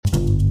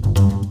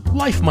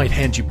Life might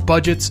hand you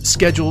budgets,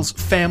 schedules,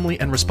 family,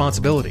 and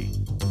responsibility.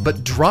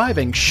 But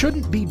driving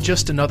shouldn't be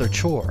just another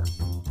chore.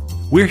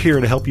 We're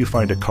here to help you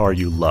find a car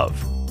you love.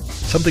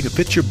 Something that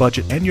fits your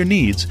budget and your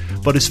needs,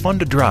 but is fun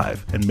to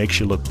drive and makes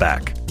you look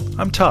back.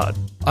 I'm Todd.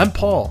 I'm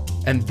Paul,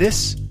 and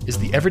this is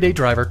the Everyday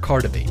Driver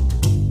Car Debate.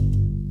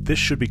 This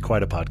should be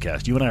quite a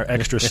podcast. You and I are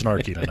extra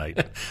snarky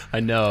tonight. I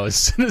know. As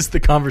soon as the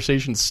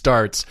conversation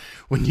starts,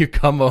 when you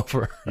come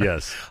over,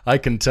 yes, I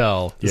can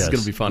tell this is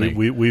going to be funny.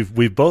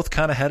 We've both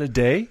kind of had a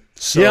day.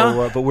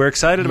 So, but we're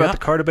excited about the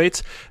car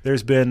debates.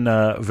 There's been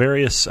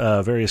various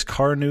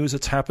car news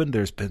that's happened.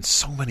 There's been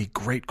so many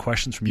great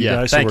questions from you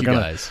guys. Thank so we're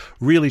going to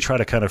really try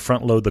to kind of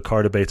front load the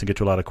car debates and get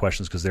to a lot of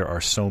questions because there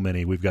are so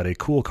many. We've got a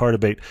cool car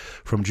debate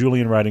from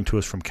Julian writing to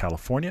us from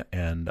California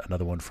and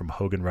another one from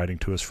Hogan writing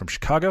to us from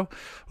Chicago.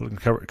 We're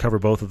going to cover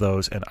both of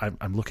those. And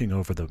I'm looking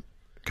over the...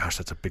 Gosh,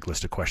 that's a big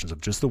list of questions of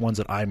just the ones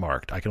that I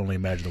marked. I can only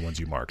imagine the ones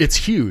you marked. It's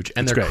huge,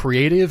 and they're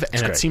creative,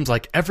 and it seems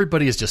like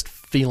everybody is just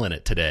feeling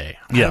it today.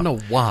 I don't know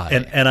why.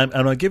 And I'm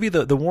going to give you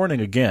the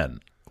warning again.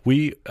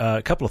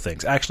 A couple of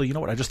things. Actually, you know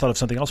what? I just thought of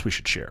something else we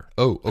should share.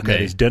 Oh, okay. And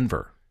that is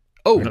Denver.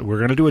 Oh, we're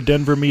going to do a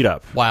Denver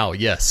meetup. Wow,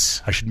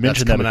 yes. I should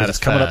mention that because it's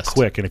coming up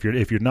quick. And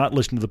if you're not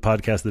listening to the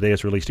podcast the day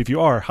it's released, if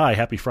you are, hi,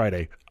 happy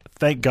Friday.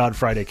 Thank God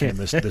Friday came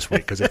this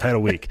week because I've had a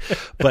week.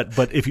 But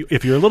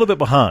if you're a little bit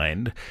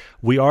behind,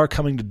 we are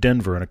coming to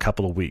Denver in a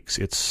couple of weeks.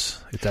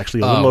 It's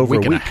actually a little over a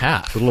week. And a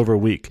half. A little over a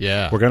week.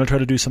 Yeah. We're going to try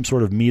to do some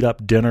sort of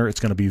meetup dinner. It's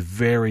going to be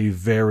very,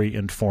 very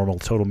informal,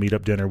 total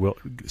meetup dinner.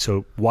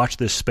 So watch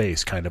this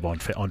space kind of on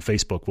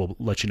Facebook. We'll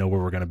let you know where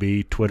we're going to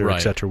be. Twitter,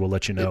 etc. We'll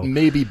let you know. It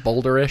may be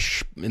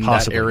Boulderish in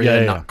that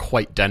area, not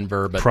quite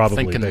Denver, but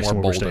probably thinking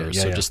more Boulder.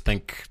 So just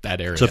think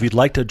that area. So if you'd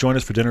like to join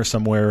us for dinner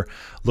somewhere,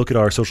 look at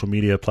our social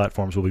media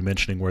platforms. We'll be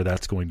mentioning where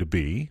that's going to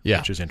be,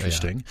 which is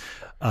interesting.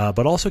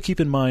 But also keep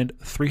in mind,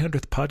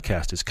 300th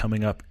podcast is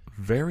coming up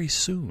very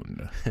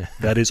soon.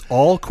 That is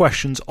all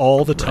questions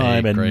all the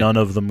time and none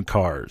of them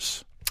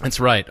cars. That's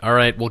right. All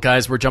right. Well,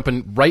 guys, we're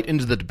jumping right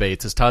into the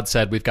debates. As Todd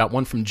said, we've got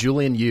one from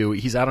Julian Yu.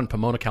 He's out in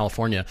Pomona,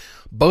 California.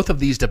 Both of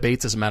these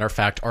debates, as a matter of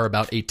fact, are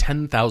about a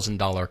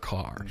 $10,000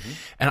 car. Mm-hmm.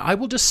 And I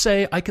will just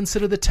say I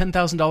consider the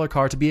 $10,000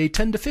 car to be a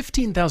 $10,000 to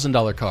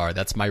 $15,000 car.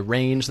 That's my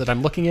range that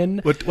I'm looking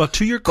in. Well,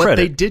 to your credit. But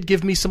they did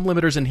give me some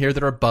limiters in here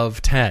that are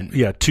above 10.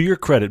 Yeah, to your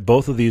credit,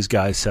 both of these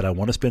guys said, I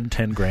want to spend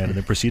 $10,000 and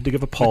then proceed to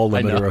give a Paul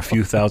limiter a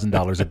few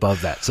 $1,000s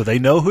above that. So they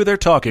know who they're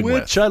talking with.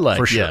 Which I like.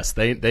 For sure. Yes,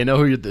 they know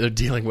who they're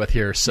dealing with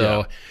here.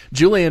 So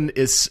Julian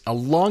is a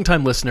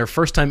longtime listener,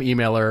 first-time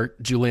emailer.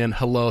 Julian,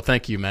 hello.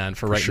 Thank you, man,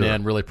 for writing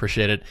in. Really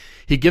appreciate it.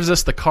 He gives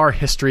us the car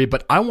history,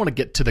 but I want to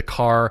get to the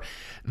car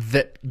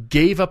that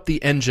gave up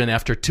the engine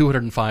after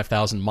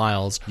 205,000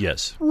 miles.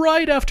 Yes.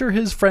 Right after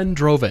his friend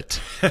drove it.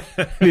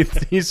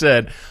 He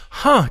said,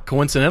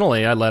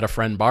 coincidentally, I let a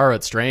friend borrow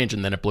it. Strange,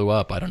 and then it blew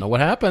up. I don't know what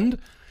happened.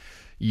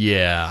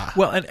 Yeah.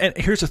 Well, and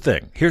here's the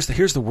thing. Here's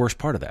the worst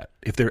part of that.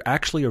 If they're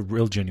actually a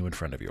real genuine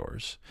friend of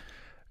yours,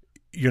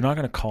 you're not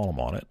going to call them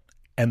on it.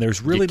 And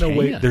there's really no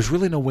way. There's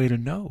really no way to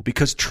know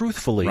because,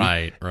 truthfully,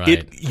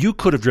 you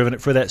could have driven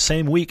it for that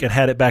same week and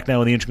had it back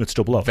now, and the engine could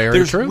still blow.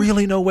 There's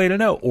really no way to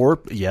know. Or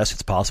yes,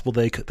 it's possible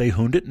they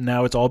hooned it and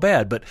now it's all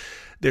bad, but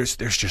there's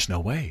just no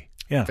way.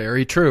 Yeah,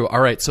 very true.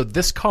 All right, so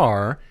this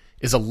car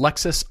is a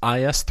Lexus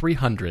IS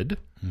 300.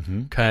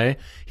 Mm-hmm. Okay,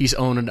 he's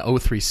owned an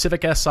 03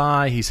 Civic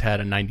Si. He's had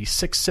a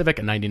 96 Civic,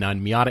 a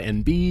 99 Miata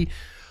NB.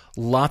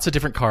 Lots of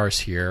different cars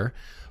here.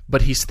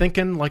 But he's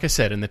thinking, like I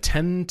said, in the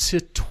 10 to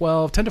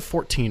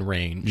 14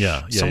 range.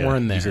 Somewhere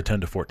in there. He's a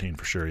 10 to 14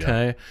 for sure,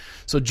 Okay.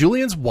 So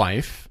Julian's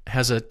wife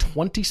has a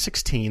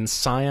 2016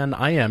 Scion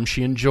IM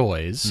she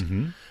enjoys.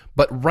 Mm-hmm.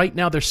 But right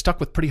now they're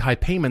stuck with pretty high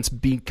payments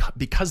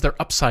because they're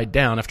upside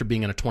down after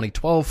being in a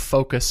 2012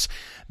 Focus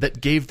that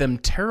gave them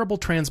terrible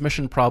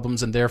transmission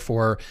problems, and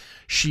therefore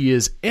she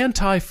is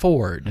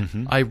anti-Ford.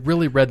 Mm-hmm. I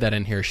really read that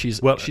in here.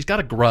 She's got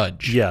a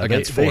grudge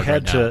against Ford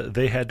right now.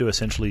 They had to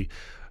essentially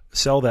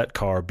sell that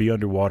car, be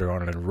underwater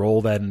on it, and roll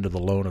that into the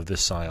loan of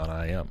this Scion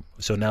IM.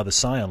 So now the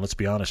Scion, let's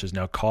be honest, is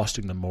now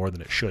costing them more than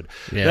it should.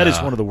 Yeah. That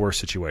is one of the worst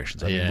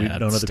situations. I mean, we've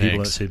known other people in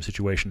the same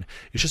situation.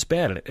 It's just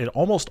bad. And it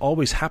almost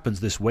always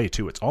happens this way,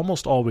 too. It's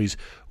almost always,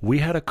 we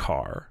had a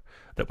car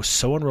that was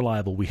so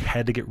unreliable, we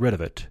had to get rid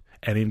of it.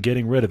 And in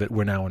getting rid of it,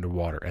 we're now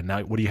underwater. And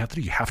now what do you have to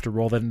do? You have to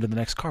roll that into the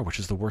next car, which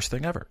is the worst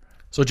thing ever.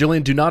 So,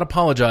 Julian, do not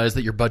apologize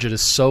that your budget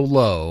is so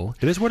low.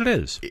 It is what it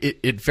is.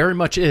 It very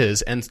much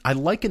is. And I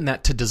liken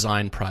that to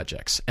design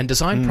projects. And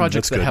design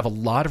projects that have a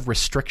lot of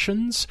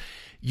restrictions,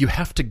 you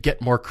have to get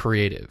more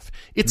creative.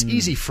 It's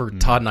easy for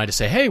Todd and I to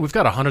say, hey, we've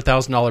got a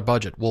 $100,000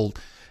 budget. Well,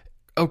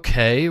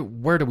 okay,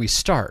 where do we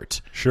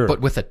start? Sure.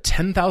 But with a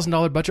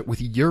 $10,000 budget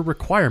with your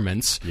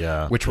requirements,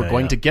 which we're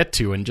going to get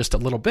to in just a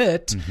little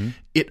bit,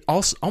 it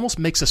also almost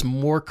makes us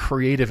more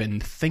creative in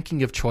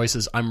thinking of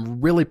choices.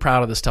 I'm really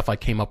proud of the stuff I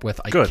came up with.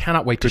 I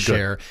cannot wait to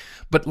share.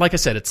 But like I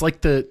said, it's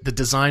like the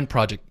design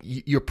project.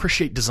 You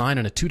appreciate design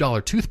in a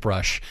 $2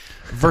 toothbrush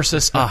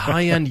versus a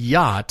high-end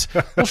yacht.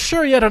 Well,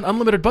 sure, you had an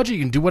unlimited budget.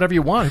 You can do whatever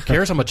you want. Who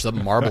cares how much the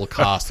marble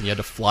cost and you had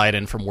to fly it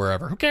in from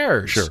wherever? Who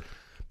cares? Sure.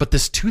 But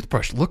this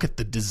toothbrush, look at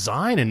the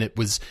design, and it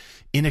was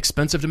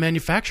inexpensive to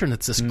manufacture, and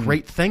it's this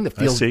great thing that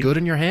feels good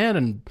in your hand,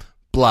 and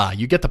blah.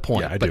 You get the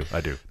point. Yeah,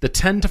 I do. The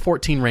 10 to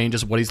 14 range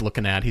is what he's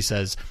looking at. He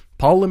says,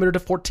 Paul limited to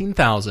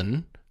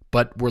 14,000,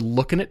 but we're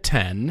looking at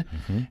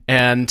 10.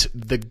 And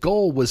the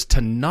goal was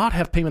to not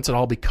have payments at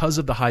all because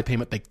of the high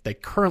payment they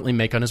currently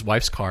make on his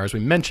wife's car, as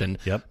we mentioned.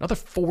 Another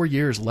 4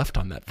 years left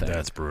on that thing.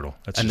 That's brutal.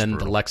 And then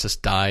the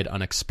Lexus died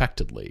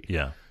unexpectedly.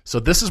 Yeah. So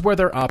this is where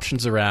their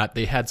options are at.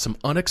 They had some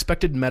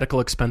unexpected medical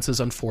expenses,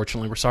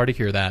 unfortunately. We're sorry to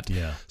hear that.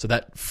 Yeah. So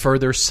that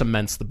further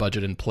cements the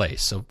budget in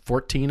place. So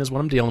 14 is what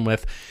I'm dealing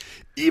with.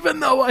 Even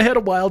though I had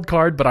a wild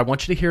card, but I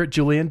want you to hear it,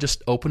 Julian.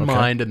 Just open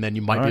mind, and then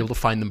you might be able to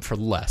find them for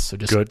less. So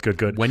just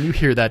good. When you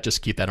hear that,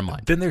 just keep that in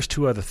mind. Then there's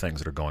two other things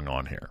that are going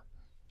on here.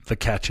 The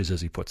catches, as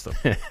he puts them.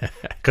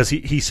 Because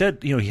he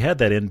said, he had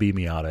that NB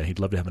Miata. He'd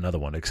love to have another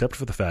one, except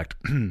for the fact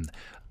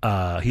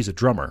he's a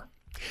drummer.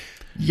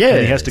 Yeah, and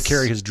he has to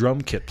carry his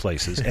drum kit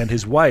places. And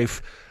his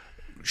wife,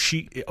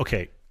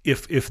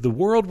 if the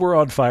world were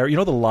on fire,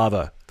 the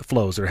lava, the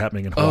flows that are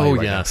happening in Hawaii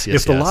right now.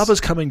 If the lava's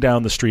coming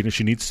down the street and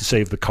she needs to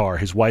save the car,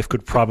 his wife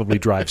could probably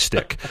drive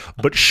stick.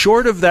 But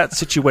short of that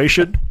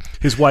situation,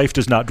 his wife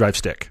does not drive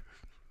stick.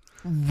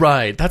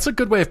 Right. That's a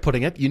good way of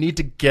putting it. You need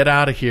to get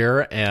out of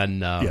here,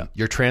 and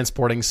you're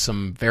transporting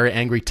some very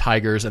angry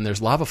tigers, and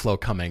there's lava flow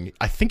coming.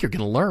 I think you're going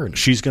to learn.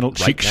 She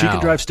can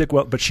drive stick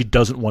well, but she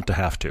doesn't want to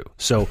have to.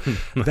 So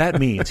that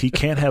means he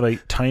can't have a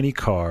tiny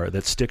car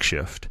that's stick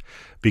shift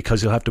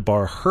because he'll have to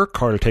borrow her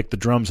car to take the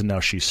drums, and now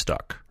she's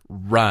stuck.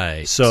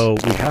 Right. So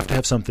we have to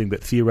have something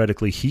that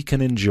theoretically he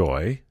can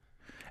enjoy,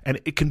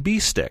 and it can be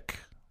stick,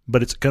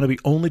 but it's going to be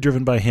only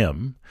driven by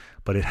him.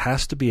 But it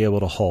has to be able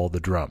to haul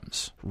the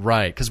drums.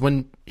 Right, because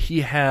when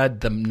he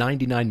had the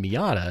 99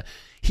 Miata,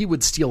 he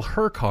would steal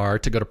her car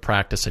to go to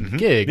practice and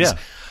gigs. Yeah.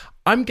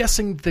 I'm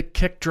guessing the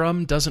kick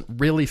drum doesn't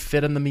really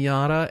fit in the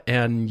Miata,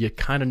 and you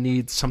kind of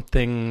need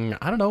something,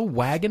 I don't know,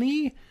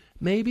 wagony,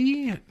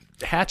 maybe?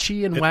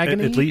 Hatchy and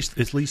wagony?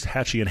 At least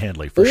hatchy and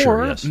handly, for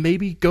sure, yes. Or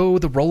maybe go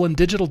the Roland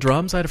digital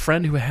drums. I had a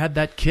friend who had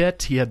that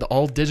kit. He had the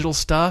all-digital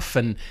stuff,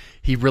 and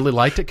he really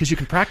liked it because you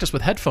can practice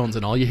with headphones,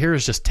 and all you hear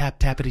is just tap,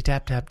 tappity,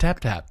 tap, tap,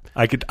 tap, tap.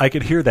 I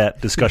could hear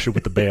that discussion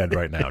with the band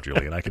right now,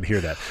 Julian. I can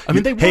hear that. I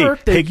mean, they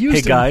work. They've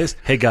used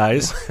Hey,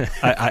 guys.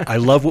 I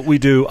love what we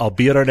do. I'll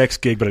be at our next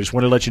gig, but I just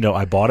want to let you know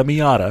I bought a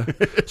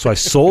Miata, so I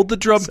sold the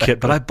drum kit,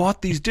 but I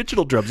bought these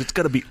digital drums. It's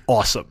going to be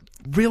awesome.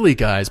 Really,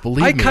 guys,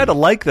 believe me. I kind of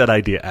like that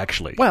idea,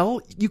 actually.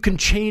 Well, you can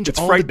change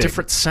all the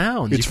different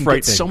sounds. You can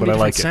get so many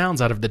different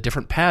sounds out of the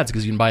different pads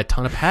because you can buy a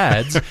ton of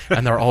pads,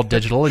 and they're all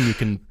digital, and you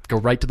can go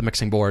right to the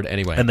mixing board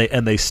anyway.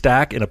 And they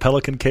stack in a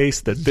Pelican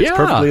case that fits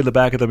perfectly in the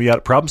back of the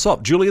Miata. Problem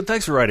solved. Julian,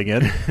 thanks for writing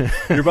in.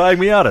 You're buying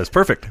Miatas.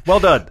 Perfect. Well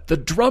done. The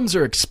drums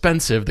are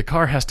expensive. The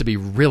car has to be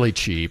really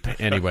cheap.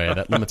 Anyway,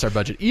 that limits our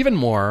budget even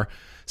more.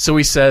 So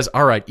he says,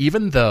 all right,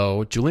 even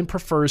though Julian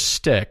prefers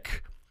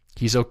stick,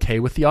 he's okay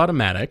with the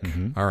automatic,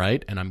 all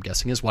right? And I'm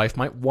guessing his wife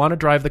might want to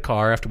drive the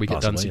car after we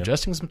get done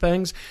suggesting some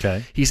things.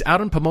 Okay. He's out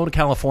in Pomona,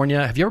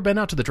 California. Have you ever been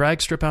out to the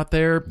drag strip out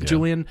there,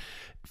 Julian?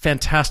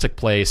 Fantastic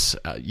place.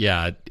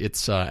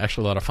 It's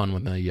actually a lot of fun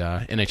when the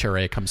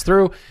NHRA comes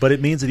through. But it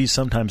means that he's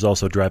sometimes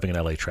also driving in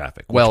LA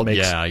traffic, which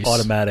makes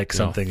automatic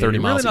something 30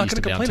 miles really east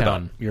of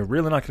downtown. You're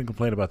really not going to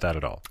complain about that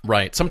at all.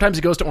 Right. Sometimes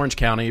he goes to Orange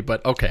County,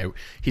 but okay,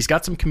 he's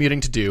got some commuting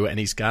to do, and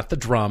he's got the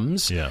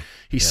drums. Yeah.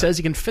 He says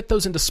he can fit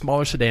those into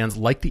smaller sedans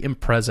like the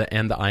Impreza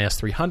and the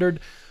IS300.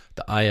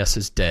 The IS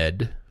is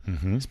dead.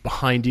 It's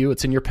behind you.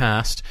 It's in your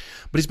past.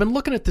 But he's been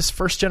looking at this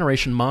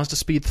first-generation Mazda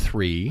Speed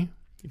 3,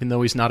 even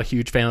though he's not a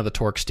huge fan of the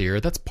torque steer.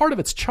 That's part of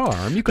its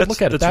charm. You could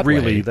look at it that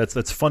way.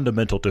 That's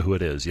fundamental to who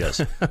it is, yes.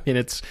 I mean,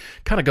 it's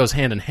kind of goes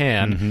hand in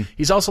hand.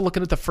 He's also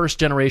looking at the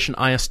first-generation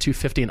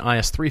IS250 and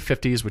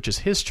IS350s, which is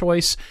his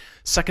choice.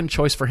 Second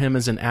choice for him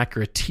is an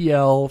Acura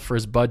TL for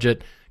his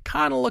budget.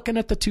 Kind of looking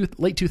at the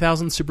late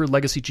 2000s Subaru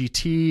Legacy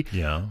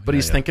GT. But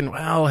he's thinking,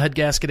 well, head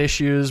gasket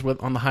issues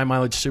on the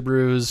high-mileage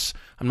Subarus.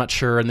 I'm not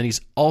sure. And then he's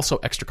also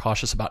extra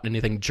cautious about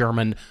anything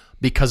German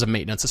because of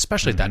maintenance,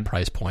 especially at that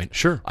price point.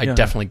 Sure. I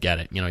definitely get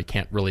it. You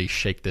can't really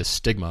shake this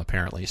stigma,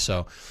 apparently.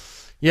 So,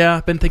 yeah,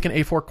 I've been thinking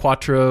A4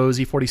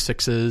 Quattros,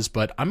 E46s,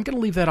 but I'm going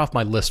to leave that off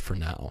my list for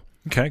now.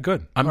 Okay,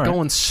 good. I'm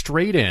going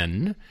straight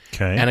in.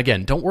 Okay. And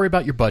again, don't worry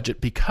about your budget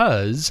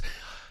because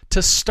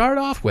to start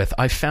off with,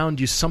 I found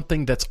you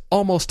something that's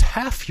almost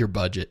half your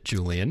budget,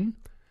 Julian.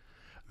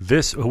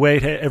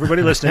 Wait, hey,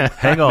 everybody listening,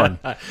 hang on.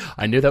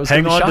 I knew that was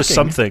hang going to be on shocking. to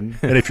something,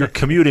 and if you're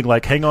commuting,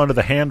 hang on to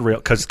the handrail,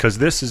 because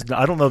this is,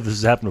 I don't know if this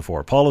has happened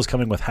before. Paul is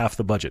coming with half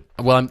the budget.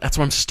 Well, that's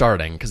where I'm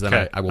starting, because then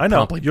I will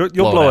promptly you'll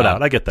blow it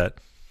out. I get that.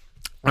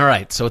 All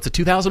right, so it's a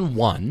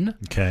 2001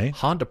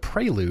 Honda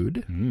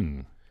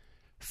Prelude,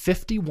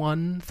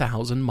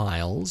 51,000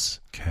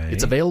 miles. Okay.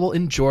 It's available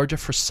in Georgia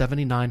for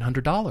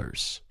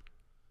 $7,900.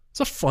 It's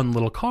a fun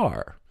little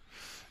car.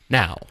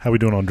 Now, how are we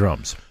doing on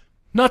drums?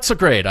 Not so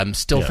great. I'm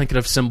still thinking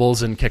of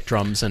cymbals and kick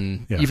drums,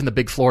 and even the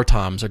big floor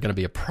toms are going to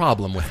be a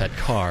problem with that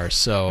car.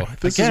 So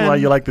this is why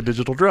you like the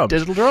digital drum.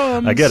 Digital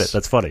drums. I get it.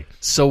 That's funny.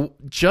 So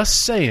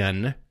just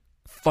saying,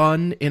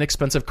 fun,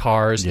 inexpensive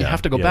cars. You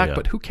have to go back, yeah.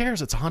 but who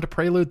cares? It's a Honda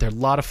Prelude. They're a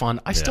lot of fun.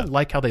 I still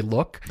like how they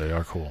look. They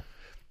are cool.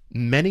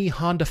 Many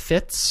Honda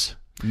Fits.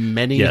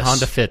 Many Yes.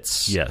 Honda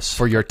Fits. Yes.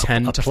 For your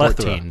 10 a to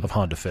plethora 14. of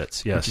Honda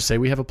Fits. Yes. Would you say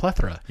we have a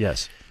plethora?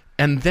 Yes.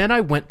 And then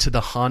I went to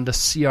the Honda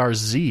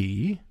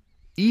CRZ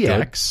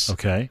EX. Good.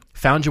 Okay.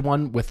 Found you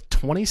one with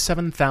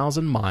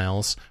 27,000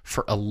 miles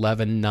for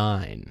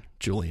 $11,900,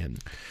 Julian.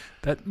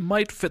 That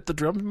might fit the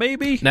drums,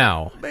 maybe.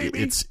 Now, Maybe.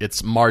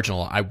 it's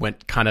marginal. I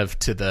went kind of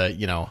to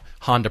the,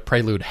 Honda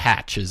Prelude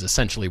hatch is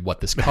essentially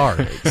what this car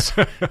is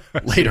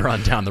later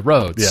on down the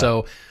road. Yeah.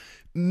 So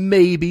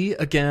maybe,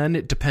 again,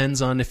 it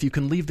depends on if you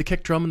can leave the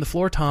kick drum and the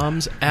floor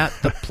toms at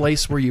the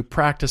place where you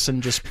practice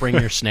and just bring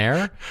your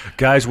snare.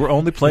 Guys, we're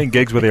only playing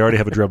gigs where they already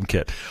have a drum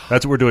kit.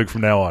 That's what we're doing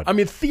from now on. I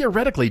mean,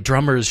 theoretically,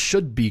 drummers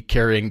should be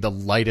carrying the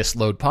lightest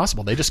load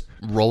possible. They just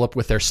roll up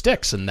with their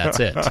sticks, and that's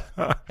it.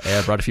 Hey,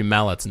 I brought a few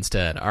mallets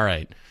instead. All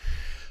right.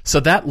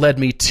 So that led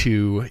me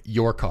to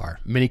your car,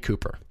 Mini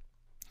Cooper.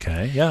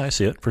 Okay. Yeah, I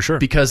see it, for sure.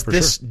 Because for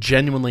this sure.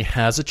 genuinely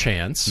has a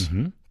chance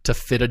to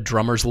fit a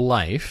drummer's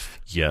life.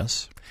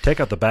 Yes. Take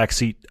out the back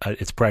seat.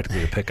 It's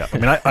practically a pickup. I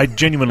mean, I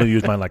genuinely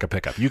use mine like a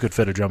pickup. You could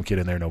fit a drum kit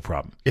in there, no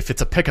problem. If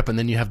it's a pickup and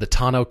then you have the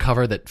tonneau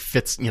cover that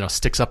fits,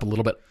 sticks up a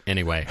little bit.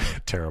 Anyway.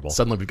 Terrible.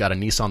 Suddenly we've got a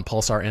Nissan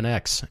Pulsar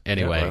NX.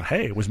 Anyway. Yeah, well,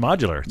 hey, it was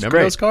modular. It's Remember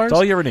great. those cars? It's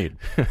all you ever need.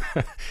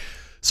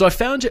 So I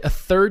found you a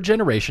third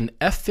generation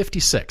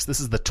F56.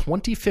 This is the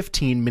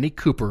 2015 Mini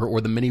Cooper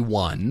or the Mini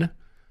 1.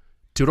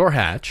 Two-door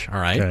hatch, all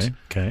right?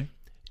 Okay.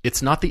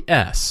 It's not the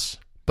S,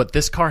 but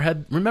this car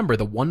had, remember,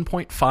 the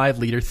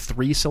 1.5-liter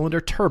three-cylinder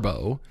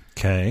turbo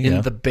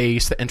in the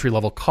base, the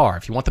entry-level car.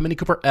 If you want the Mini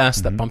Cooper S,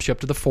 that bumps you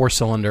up to the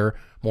four-cylinder,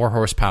 more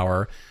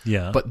horsepower.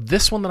 Yeah. But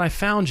this one that I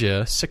found you,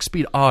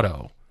 6-speed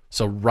auto,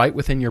 so right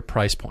within your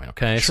price point,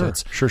 okay? Sure, so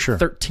it's sure.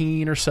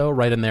 13 or so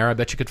right in there. I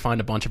bet you could find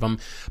a bunch of them.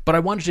 But I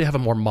wanted you to have a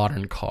more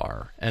modern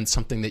car and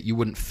something that you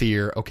wouldn't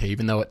fear, okay,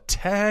 even though it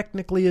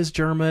technically is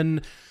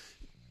German,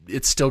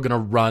 it's still going to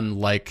run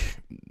like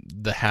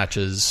the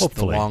hatches,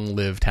 Hopefully. the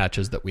long-lived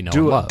hatches that we know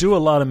and love. Do a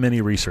lot of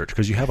Mini research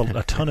because you have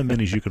a ton of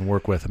Minis you can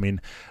work with. I mean,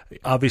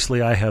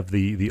 obviously I have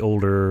the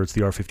older, it's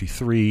the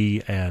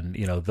R53, and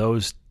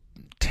those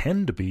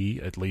tend to be,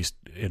 at least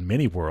in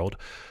Mini world,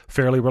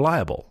 fairly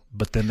reliable.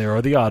 But then there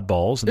are the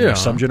oddballs, and there are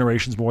some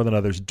generations more than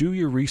others. Do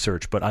your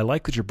research, but I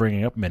like that you're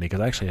bringing up Mini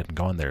because I actually hadn't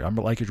gone there. I'm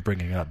like that you're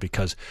bringing it up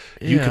because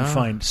you can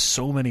find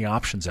so many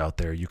options out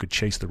there. You could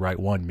chase the right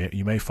one.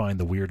 You may find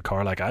the weird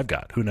car like I've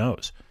got. Who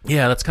knows?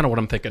 Yeah, that's kind of what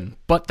I'm thinking.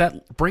 But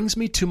that brings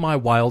me to my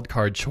wild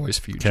card choice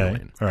for you,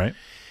 Julian. All right.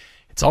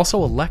 It's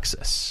also a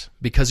Lexus.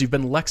 Because you've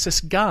been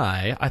Lexus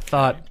guy, I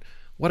thought,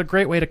 what a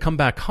great way to come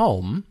back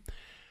home.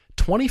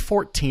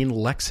 2014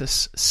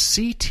 Lexus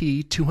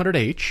CT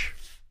 200H.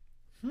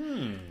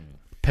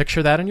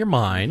 Picture that in your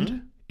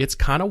mind. It's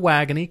kind of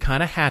wagony,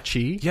 kind of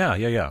hatchy.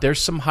 Yeah.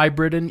 There's some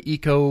hybrid and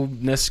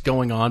eco-ness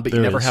going on, but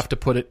you never have to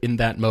put it in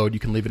that mode.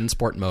 You can leave it in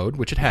sport mode,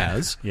 which it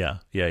has. Yeah.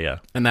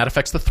 And that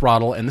affects the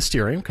throttle and the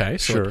steering. Okay,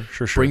 so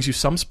sure. brings you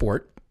some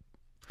sport.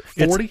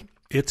 40.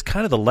 It's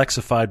kind of the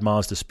Lexified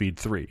Mazda Speed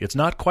 3. It's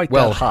not quite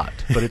that hot,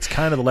 but it's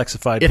kind of the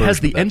Lexified version It has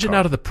the of that engine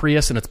car. out of the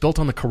Prius, and it's built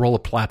on the Corolla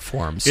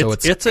platform, so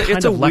it's a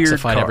weird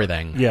Lexified car.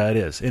 Everything. Yeah, it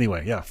is.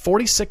 Anyway, yeah.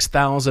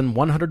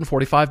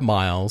 46,145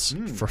 miles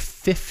for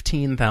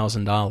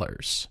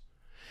 $15,000.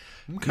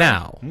 Okay.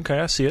 Now,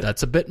 I see it.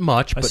 that's a bit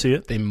much, but see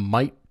it. they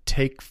might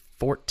take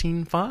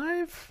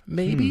 14.5,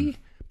 maybe,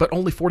 but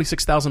only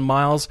 46,000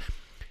 miles.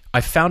 I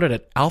found it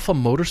at Alpha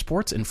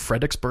Motorsports in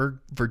Fredericksburg,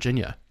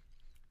 Virginia.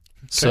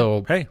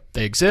 So hey,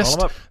 they exist.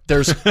 call 'em up.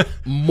 There's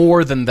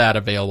more than that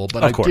available,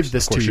 but I give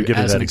this to you give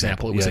as that an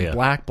example. It was in Yeah.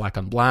 black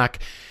on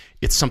black.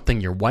 It's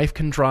something your wife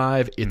can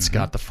drive. It's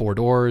got the 4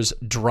 doors,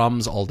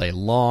 drums all day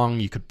long.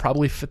 You could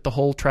probably fit the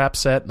whole trap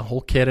set and the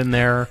whole kit in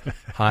there,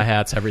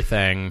 hi-hats,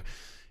 everything.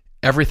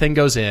 Everything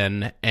goes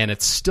in, and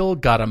it's still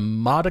got a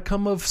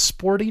modicum of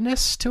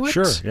sportiness to it.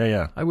 Sure,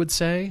 yeah. I would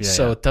say. Yeah,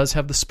 so yeah. It does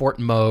have the sport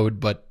mode,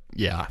 but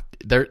yeah,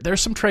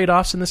 there's some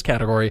trade-offs in this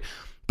category.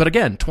 But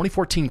again,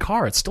 2014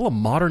 car, it's still a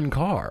modern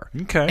car.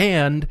 Okay.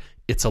 And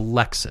it's a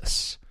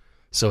Lexus.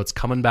 So it's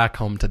coming back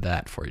home to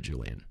that for you,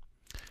 Julian.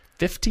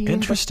 15.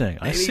 Interesting.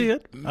 I see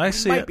it.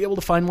 Might be able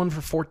to find one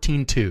for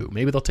 14.2.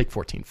 Maybe they'll take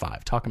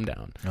 14.5. Talk them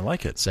down. I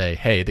like it. Say,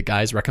 hey, the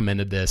guys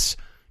recommended this.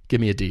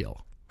 Give me a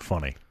deal.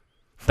 Funny.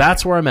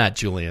 That's where I'm at,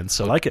 Julian.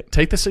 So I like it.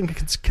 Take this into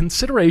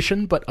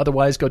consideration, but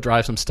otherwise go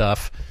drive some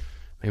stuff.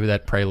 Maybe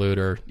that Prelude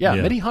or,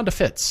 Mini Honda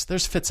Fits.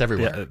 There's Fits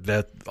everywhere. Yeah,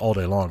 that all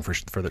day long for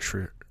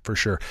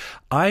sure.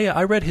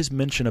 I read his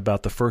mention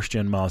about the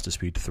first-gen Mazda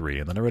Speed 3,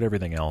 and then I read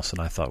everything else,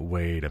 and I thought,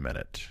 wait a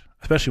minute.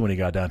 Especially when he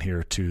got down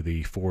here to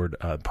the the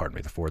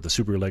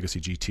Subaru Legacy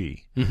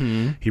GT.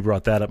 Mm-hmm. He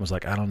brought that up and was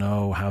like, I don't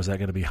know, how's that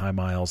going to be high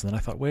miles? And then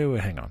I thought, wait,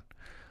 hang on.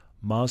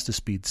 Mazda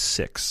Speed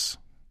 6.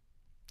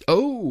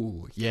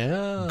 Oh,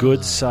 yeah.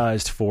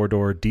 Good-sized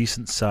 4-door,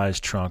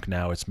 decent-sized trunk.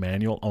 Now, it's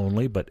manual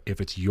only, but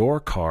if it's your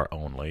car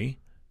only,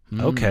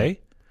 okay.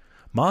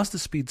 Mazda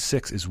Speed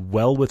 6 is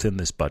well within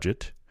this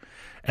budget.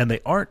 And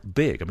they aren't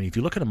big. I mean, if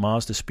you look at a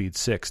Mazda Speed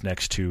 6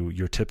 next to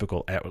your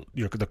typical,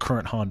 the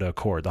current Honda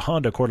Accord, the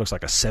Honda Accord looks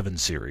like a 7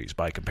 Series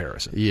by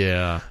comparison.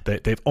 Yeah.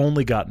 They've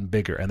only gotten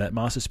bigger, and that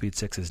Mazda Speed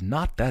 6 is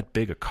not that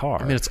big a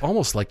car. I mean, it's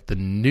almost like the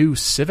new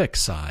Civic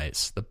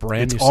size, the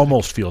brand new Civic.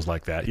 Almost feels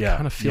like that, yeah. It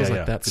kind of feels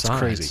like that size. It's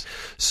crazy.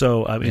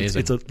 So, I mean,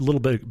 it's a little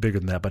bit bigger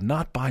than that, but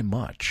not by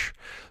much.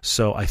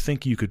 So I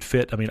think you could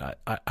fit, I mean,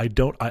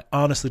 I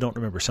honestly don't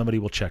remember. Somebody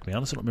will check me. I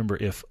honestly don't remember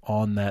if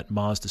on that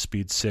Mazda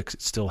Speed 6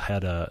 it still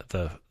had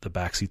the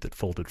back seat that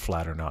folded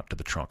flat or not to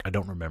the trunk. I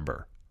don't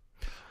remember.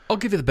 I'll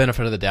give you the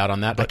benefit of the doubt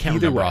on that, but I can't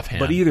remember offhand.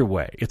 But either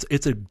way,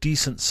 it's a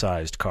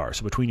decent-sized car.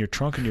 So between your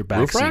trunk and your back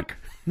Roof seat... rack?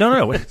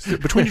 No.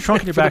 Between your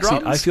trunk and your back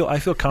seat, drums? I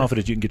feel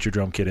confident you can get your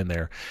drum kit in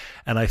there.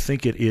 And I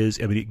think it is...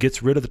 I mean, it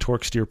gets rid of the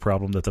torque steer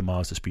problem that the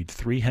Mazda Speed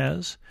 3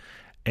 has.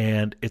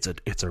 And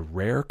it's a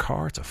rare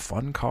car. It's a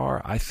fun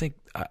car. I think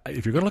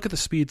if you're going to look at the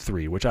Speed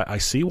 3, which I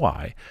see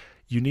why,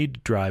 you need to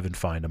drive and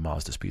find a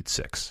Mazda Speed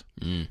 6.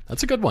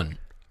 That's a good one.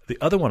 The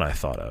other one I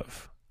thought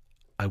of,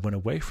 I went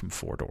away from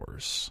 4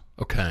 doors.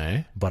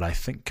 Okay. But I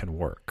think can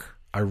work.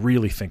 I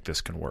really think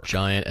this can work.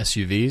 Giant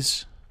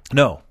SUVs?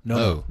 No.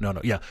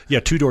 Yeah,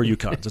 2-door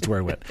Yukons. That's where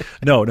I went.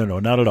 No,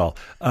 not at all.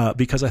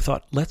 Because I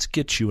thought, let's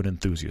get you an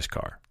enthusiast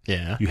car.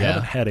 Yeah. You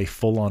haven't had a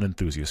full-on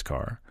enthusiast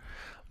car,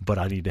 but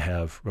I need to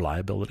have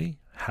reliability,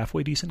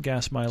 halfway decent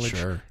gas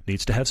mileage,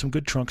 needs to have some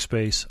good trunk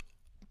space.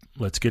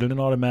 Let's get it in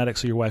automatic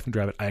so your wife can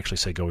drive it. I actually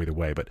say go either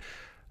way, but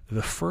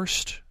the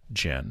first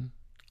gen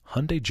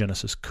Hyundai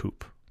Genesis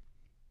Coupe,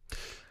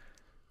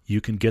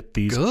 you can get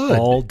these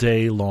all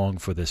day long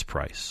for this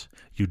price.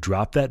 You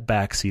drop that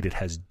back seat. It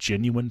has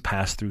genuine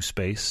pass-through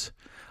space.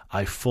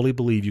 I fully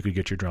believe you could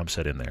get your drum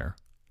set in there.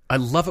 I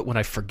love it when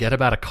I forget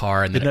about a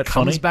car and then it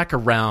comes back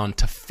around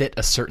to fit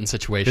a certain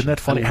situation. Isn't that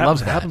funny? It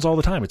happens all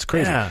the time. It's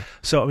crazy. Yeah.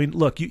 So, I mean,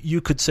 look,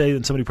 you could say,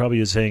 and somebody probably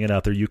is saying it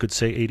out there, you could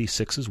say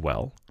 86 as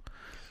well.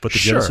 But the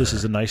Genesis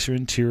is a nicer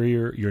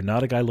interior. You're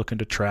not a guy looking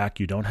to track.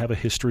 You don't have a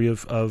history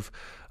of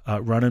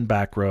running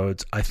back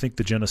roads. I think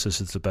the Genesis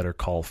is a better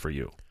call for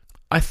you.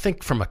 I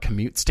think from a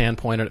commute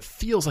standpoint, it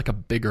feels like a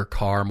bigger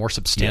car, more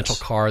substantial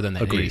car than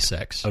the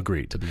 86.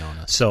 Agreed. To be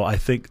honest. So I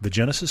think the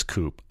Genesis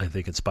Coupe, I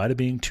think in spite of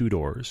being 2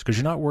 doors, because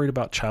you're not worried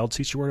about child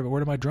seats, you're worried about where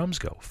do my drums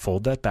go?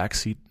 Fold that back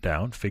seat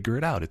down, figure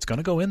it out. It's going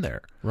to go in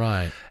there.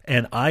 Right.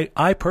 And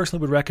I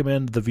personally would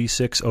recommend the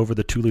V6 over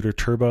the 2-liter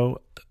turbo.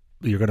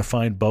 You're going to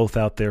find both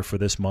out there for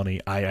this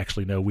money. I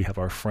actually know we have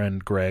our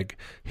friend Greg,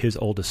 his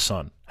oldest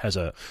son, has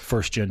a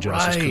first-gen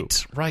Genesis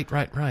Coupe. Right.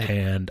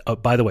 And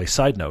by the way,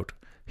 side note,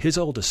 his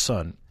oldest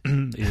son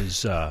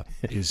is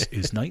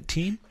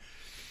 19.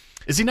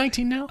 Is he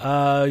 19 now?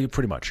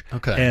 Pretty much.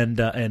 Okay.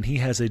 And he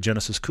has a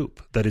Genesis Coupe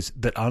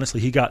that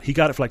honestly he got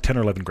it for like 10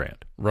 or 11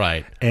 grand.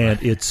 Right.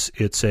 And it's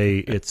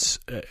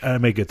I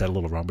may get that a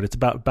little wrong, but it's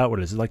about what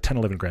it is. It's like 10,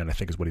 11 grand I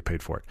think is what he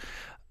paid for it.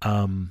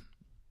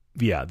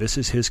 Yeah, this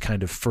is his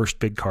kind of first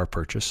big car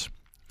purchase.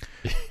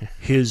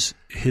 His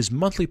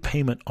monthly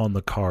payment on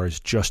the car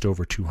is just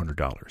over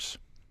 $200.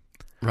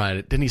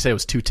 Right. Didn't he say it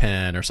was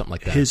 $210 or something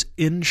like that? His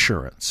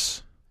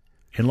insurance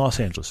in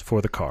Los Angeles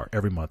for the car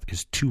every month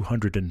is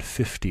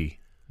 $250.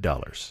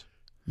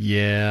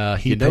 Yeah,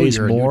 he pays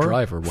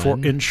more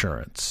for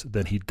insurance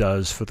than he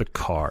does for the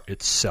car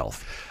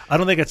itself. I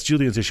don't think that's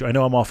Julian's issue. I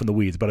know I'm off in the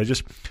weeds, but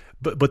it's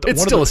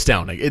still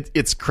astounding.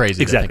 It's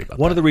crazy. Exactly. To think about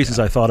one of the reasons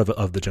I thought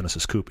of the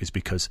Genesis Coupe is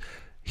because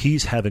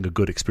he's having a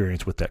good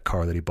experience with that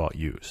car that he bought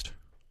used.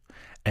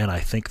 And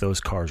I think those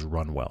cars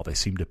run well. They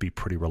seem to be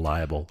pretty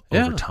reliable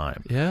over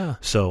time. Yeah.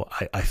 So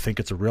I think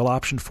it's a real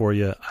option for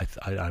you.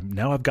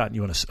 Now I've gotten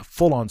you in a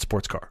full-on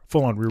sports car,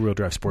 full-on rear-wheel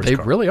drive sports car.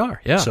 They really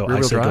are. Yeah. So I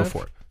say go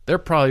for it. They're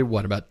probably,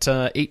 about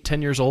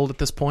 8-10 years old at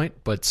this point,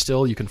 but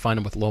still you can find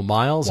them with low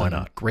miles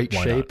and great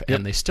shape,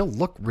 and they still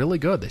look really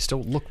good. They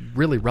still look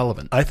really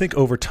relevant. I think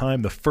over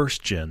time the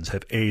first gens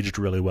have aged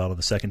really well and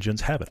the second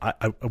gens haven't.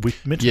 We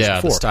mentioned this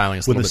before. The styling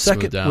is a little bit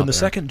smoothed out. When the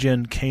second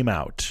gen came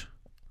out,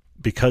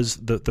 because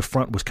the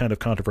front was kind of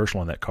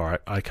controversial on that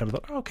car, I kind of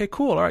thought, okay,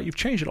 cool, all right, you've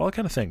changed it, all that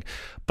kind of thing.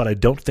 But I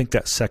don't think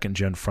that second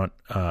gen front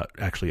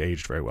actually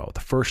aged very well.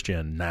 The first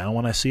gen, now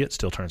when I see it,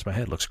 still turns my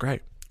head. Looks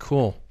great.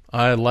 Cool.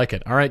 I like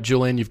it. All right,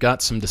 Julian, you've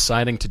got some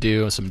deciding to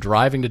do, some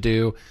driving to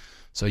do,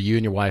 so you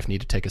and your wife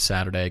need to take a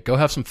Saturday. Go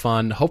have some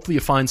fun. Hopefully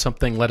you find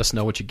something. Let us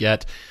know what you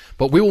get.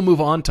 But we will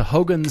move on to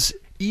Hogan's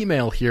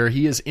email here.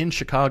 He is in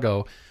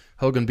Chicago.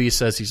 Hogan B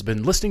says he's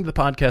been listening to the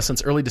podcast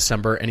since early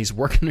December, and he's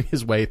working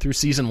his way through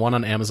Season 1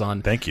 on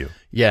Amazon. Thank you.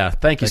 Yeah,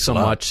 thanks you so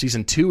much.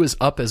 Season 2 is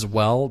up as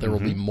well. There will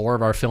be more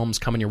of our films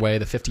coming your way.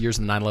 The 50 Years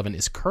of 9/11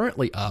 is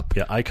currently up.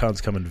 Yeah,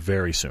 Icon's coming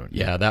very soon.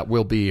 Yeah, that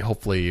will be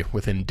hopefully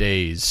within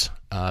days.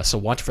 So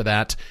watch for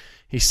that.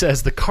 He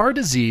says the car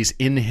disease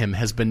in him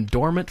has been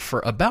dormant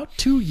for about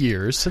 2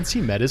 years since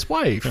he met his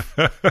wife.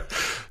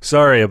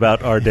 Sorry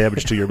about our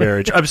damage to your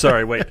marriage. I'm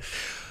sorry, wait.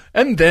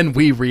 And then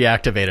we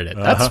reactivated it.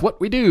 That's what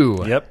we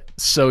do. Yep.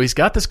 So he's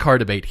got this car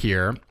debate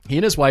here. He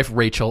and his wife,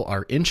 Rachel,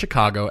 are in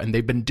Chicago, and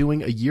they've been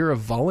doing a year of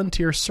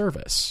volunteer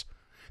service.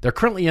 They're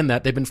currently in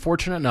that. They've been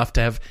fortunate enough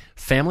to have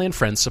family and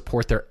friends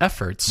support their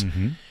efforts.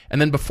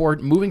 And then before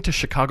moving to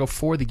Chicago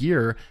for the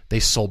year, they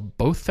sold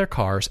both their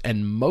cars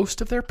and most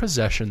of their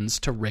possessions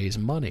to raise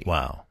money.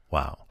 Wow.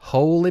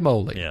 Holy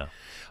moly. Yeah.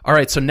 All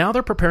right, so now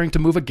they're preparing to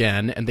move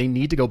again, and they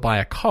need to go buy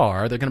a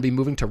car. They're going to be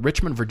moving to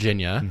Richmond,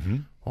 Virginia. Mm-hmm.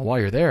 Well, while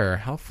you're there,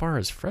 how far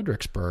is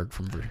Fredericksburg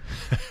from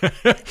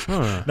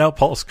Virginia? Now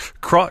Paul's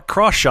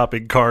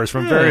cross-shopping cars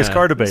from various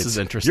car debates. This is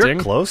interesting. You're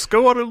close.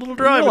 Go on a little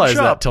drive and realize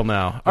shop. That till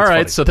now. All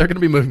right, so they're going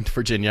to be moving to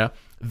Virginia.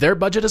 Their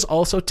budget is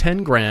also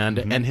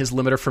 $10,000, and his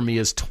limiter for me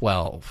is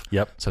 12.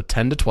 Yep. So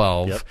 10 to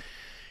 12. Yep.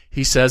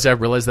 He says, I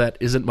realize that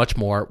isn't much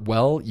more.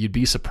 Well, you'd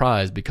be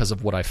surprised because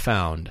of what I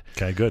found.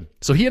 Okay, good.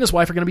 So he and his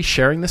wife are going to be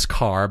sharing this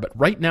car, but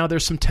right now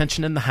there's some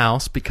tension in the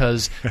house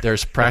because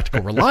there's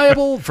practical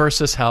reliable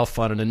versus how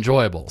fun and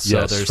enjoyable.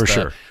 So yes, there's for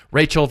sure.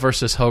 Rachel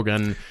versus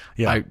Hogan.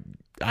 Yeah.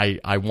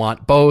 I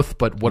want both,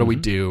 but what do we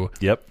do?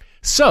 Yep.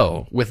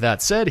 So with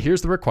that said,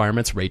 here's the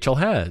requirements Rachel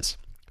has.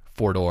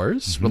 4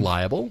 doors,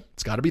 reliable.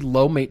 It's got to be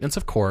low maintenance,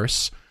 of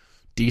course,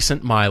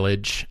 decent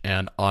mileage,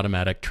 and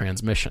automatic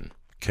transmission.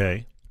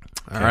 Okay.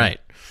 All right.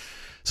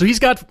 So he's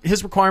got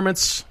his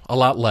requirements a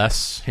lot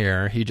less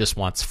here. He just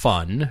wants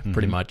fun.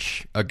 Pretty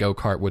much a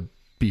go-kart would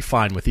be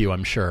fine with you,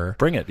 I'm sure.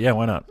 Bring it. Yeah,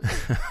 why not?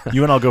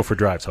 You and I'll go for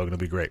drives, Hogan. It'll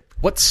be great.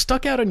 What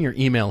stuck out in your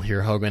email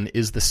here, Hogan,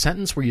 is the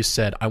sentence where you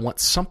said, I want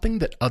something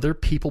that other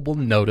people will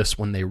notice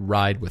when they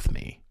ride with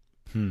me.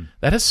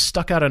 That has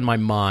stuck out in my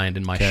mind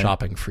in my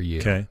shopping for you.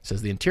 Okay. It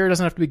says the interior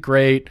doesn't have to be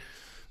great.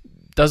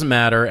 Doesn't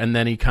matter. And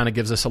then he kind of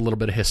gives us a little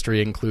bit of history.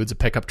 It includes a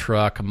pickup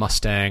truck, a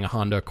Mustang, a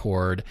Honda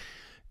Accord.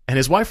 And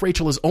his wife,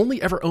 Rachel, has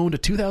only ever owned a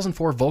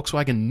 2004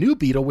 Volkswagen New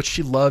Beetle, which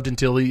she loved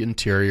until the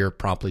interior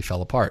promptly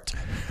fell apart.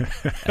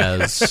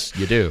 As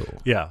you do.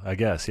 Yeah, I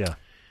guess, yeah.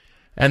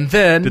 And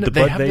then did the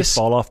bud vase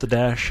fall off the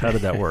dash? How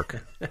did that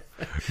work?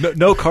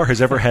 No car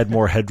has ever had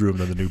more headroom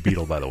than the New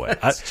Beetle, by the way.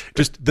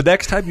 Just the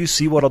next time you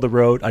see one on the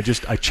road, I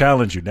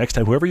challenge you, next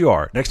time, whoever you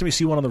are, next time you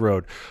see one on the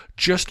road,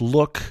 just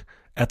look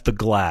at the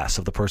glass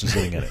of the person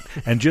sitting in it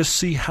and just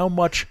see how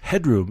much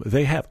headroom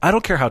they have. I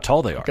don't care how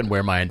tall they are. I can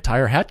wear my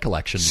entire hat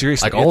collection.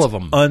 Seriously. Like all of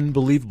them.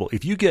 Unbelievable.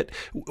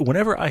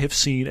 Whenever I have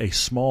seen a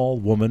small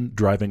woman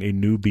driving a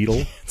New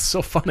Beetle. It's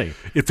so funny.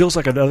 It feels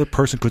like another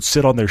person could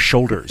sit on their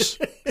shoulders.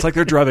 It's like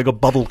they're driving a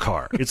bubble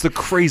car. It's the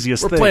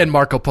craziest thing. We're playing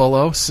Marco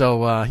Polo,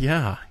 so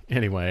yeah.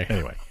 Anyway.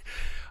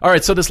 All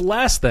right, so this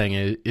last thing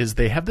is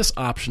they have this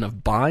option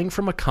of buying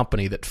from a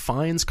company that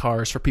finds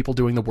cars for people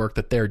doing the work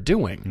that they're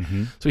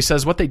doing. So he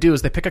says what they do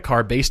is they pick a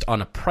car based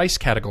on a price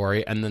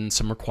category and then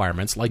some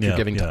requirements like you're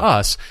giving to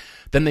us.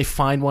 Then they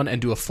find one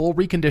and do a full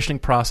reconditioning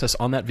process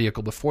on that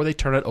vehicle before they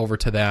turn it over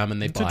to them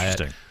and they buy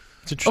it.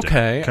 It's interesting.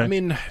 Okay. I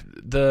mean,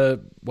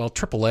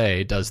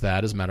 AAA does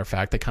that, as a matter of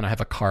fact. They kind of have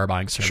a car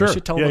buying service. Sure.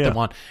 You tell them what they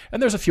want.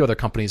 And there's a few other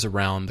companies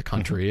around the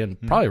country and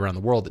probably around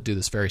the world that do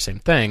this very same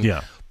thing.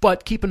 Yeah.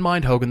 But keep in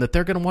mind, Hogan, that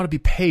they're going to want to be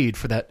paid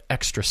for that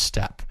extra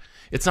step.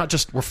 It's not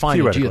just we're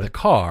finding you the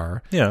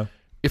car. Yeah.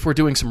 If we're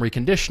doing some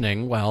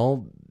reconditioning,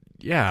 well,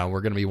 yeah,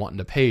 we're going to be wanting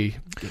to pay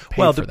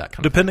for that kind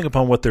of depending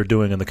upon what they're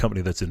doing and the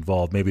company that's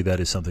involved, maybe that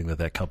is something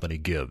that company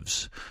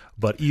gives.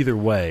 But either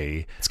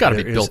way, it's got to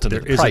be built into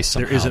the price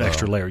somehow. There is an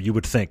extra layer, you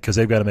would think, because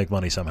they've got to make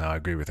money somehow. I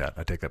agree with that.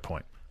 I take that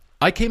point.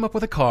 I came up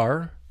with a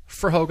car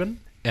for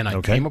Hogan, and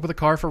I came up with a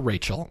car for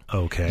Rachel.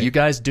 Okay. You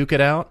guys duke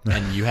it out,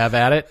 and you have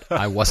at it.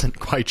 I wasn't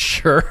quite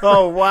sure.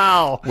 Oh,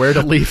 wow. Where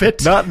to leave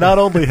it. Not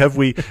only have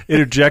we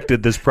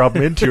interjected this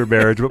problem into your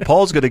marriage, but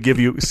Paul's going to give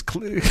you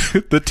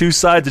the two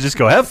sides and just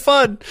go, have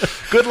fun.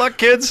 Good luck,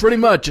 kids. Pretty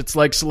much. It's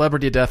like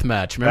Celebrity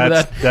Deathmatch. Remember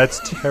that? That's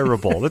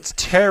terrible. That's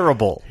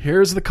terrible.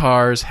 Here's the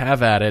cars.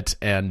 Have at it,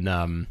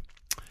 and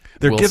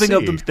they're giving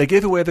of them. They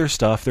gave away their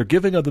stuff. They're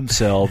giving of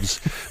themselves.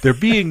 They're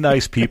being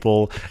nice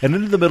people. And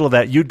into the middle of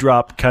that, you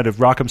drop kind of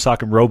rock'em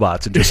sock'em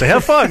robots and just say,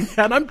 "Have fun."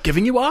 And I'm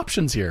giving you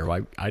options here.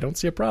 I don't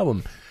see a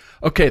problem.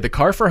 Okay, the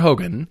car for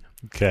Hogan.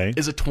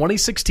 Is a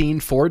 2016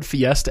 Ford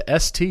Fiesta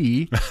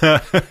ST,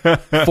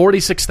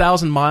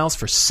 46,000 miles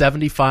for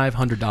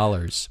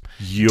 $7,500.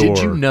 Did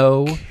you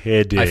know?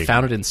 Kidding. I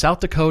found it in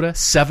South Dakota.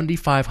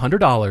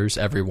 $7,500.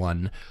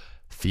 Everyone.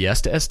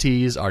 Fiesta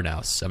STs are now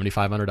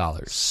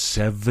 $7,500.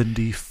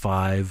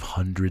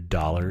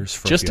 $7,500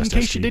 for just Fiesta in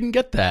case ST. you didn't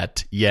get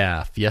that.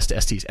 Yeah, Fiesta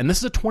STs, and this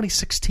is a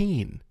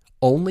 2016.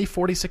 Only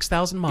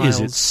 46,000 miles. Is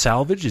it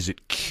salvage? Is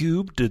it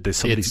cubed? Did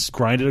somebody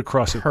grind it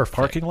across a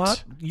parking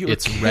lot?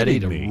 It's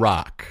ready to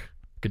rock.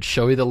 Could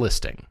show you the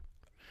listing.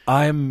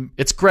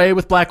 It's gray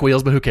with black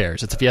wheels, but who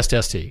cares? It's a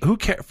Fiesta ST. Who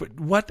cares?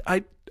 What?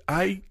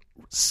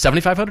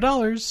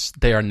 $7,500.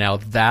 They are now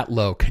that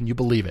low. Can you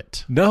believe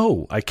it?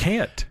 No, I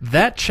can't.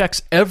 That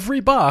checks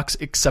every box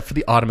except for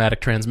the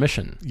automatic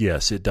transmission.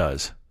 Yes, it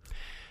does.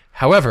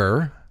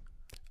 However,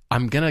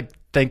 I'm going to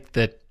think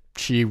that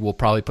she will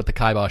probably put the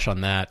kibosh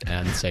on that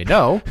and say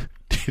no.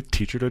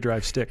 Teach her to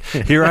drive stick.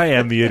 Here I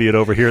am, the idiot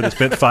over here that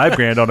spent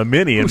 $5,000 on a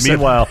Mini, and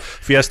meanwhile,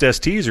 Fiesta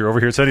STs are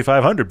over here at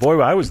 $7,500. Boy,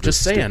 I was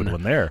just the stupid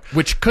one there.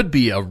 Which could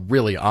be a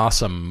really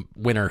awesome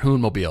winter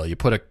Hoonmobile. You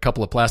put a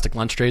couple of plastic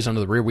lunch trays under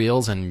the rear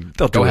wheels, and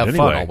they'll go have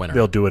fun all winter.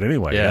 They'll do it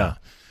anyway. Yeah.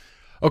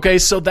 Okay,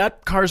 so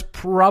that car's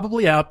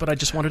probably out, but I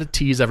just wanted to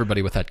tease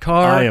everybody with that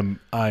car.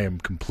 I am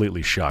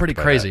completely shocked. Pretty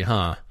by crazy, that.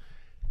 huh?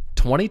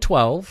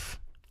 2012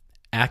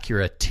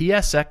 Acura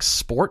TSX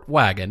Sport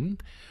Wagon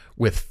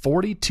with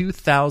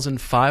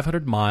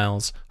 42,500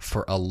 miles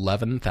for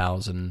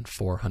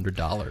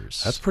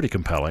 $11,400. That's pretty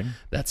compelling.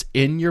 That's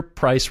in your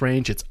price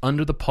range. It's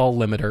under the Paul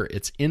limiter.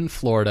 It's in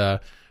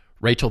Florida.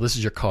 Rachel, this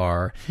is your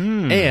car.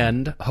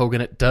 And, Hogan,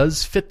 it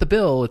does fit the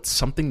bill. It's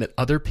something that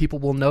other people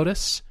will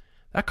notice.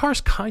 That car's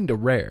kind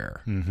of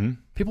rare. Mm-hmm.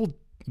 People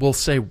will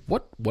say,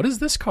 what is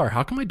this car?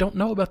 How come I don't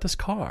know about this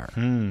car?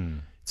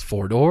 It's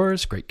 4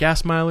 doors, great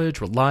gas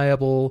mileage,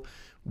 reliable,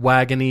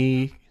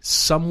 wagony,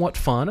 somewhat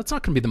fun. It's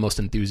not going to be the most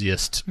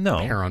enthusiast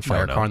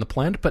hair-on-fire car on the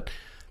planet, but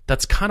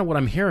that's kind of what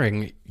I'm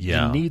hearing.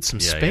 Yeah. You need some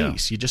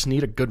space. You just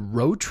need a good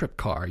road trip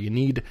car. You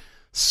need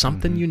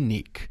something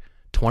unique.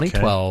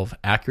 2012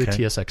 Acura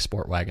TSX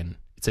Sport Wagon.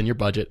 It's in your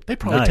budget. They'd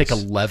probably take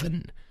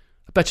 11.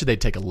 I bet you they'd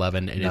take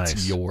 11, and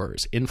it's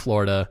yours in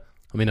Florida.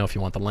 Let me know if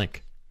you want the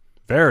link.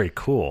 Very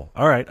cool.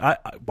 All right.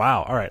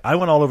 Wow. All right. I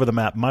went all over the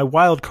map. My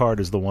wild card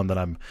is the one that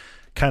I'm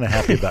kind of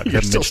happy about.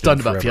 You're still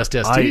stunned about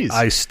Fiesta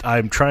STs.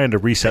 I'm trying to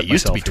reset myself. It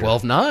used to be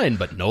 12.9,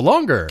 but no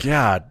longer.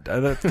 God,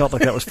 that felt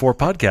like that was 4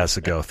 podcasts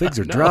ago. Things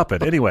are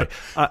dropping. Anyway,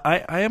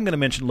 I am going to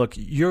mention, look,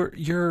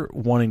 you're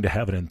wanting to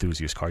have an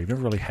enthusiast car. You've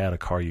never really had a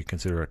car you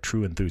consider a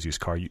true enthusiast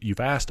car.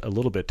 You've asked a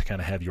little bit to kind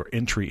of have your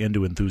entry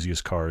into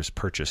enthusiast cars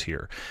purchase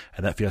here,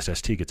 and that Fiesta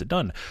ST gets it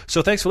done.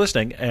 So thanks for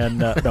listening.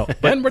 And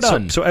and we're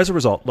done. So as a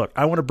result, look,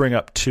 I want to bring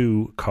up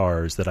 2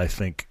 cars that I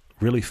think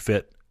really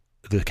fit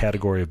the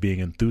category of being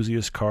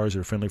enthusiast cars that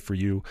are friendly for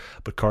you,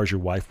 but cars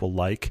your wife will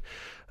like.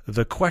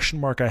 The question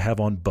mark I have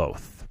on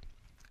both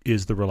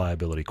is the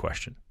reliability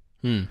question.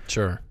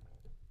 Sure.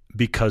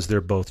 Because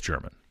they're both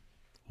German.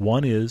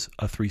 One is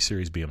a 3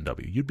 Series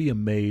BMW. You'd be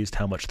amazed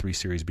how much 3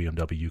 Series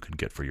BMW you can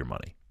get for your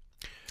money.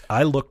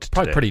 I looked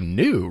probably today. Pretty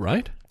new,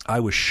 right? I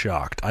was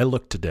shocked. I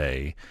looked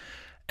today,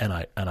 and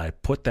I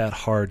put that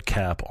hard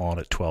cap on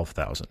at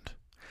 12,000.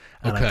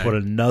 And I put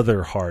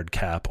another hard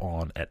cap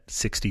on at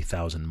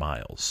 60,000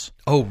 miles.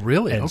 Oh,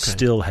 really? And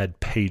still had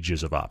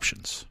pages of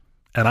options.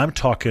 And I'm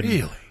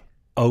talking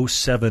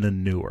 07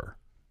 and newer.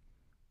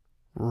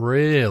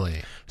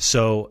 Really?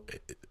 So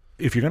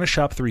if you're going to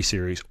shop 3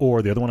 Series,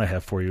 or the other one I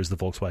have for you is the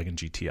Volkswagen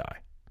GTI.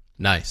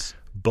 Nice.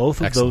 Both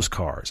of those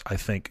cars, I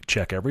think,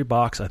 check every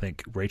box. I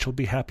think Rachel would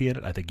be happy in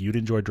it. I think you'd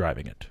enjoy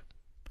driving it.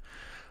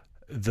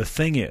 The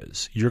thing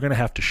is, you're going to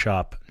have to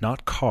shop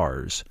not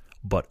cars,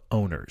 but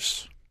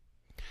owners.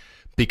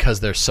 Because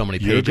there's so many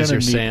pages, you're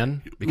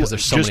saying? Because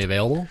there's so many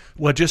available?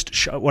 Well,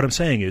 what I'm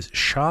saying is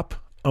shop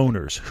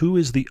owners. Who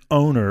is the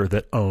owner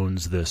that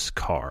owns this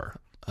car?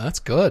 That's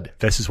good.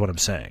 This is what I'm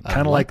saying.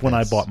 Kind of like when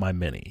I bought my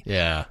Mini.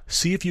 Yeah.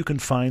 See if you can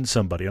find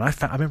somebody. And I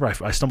remember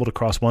I stumbled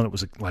across one that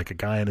was like a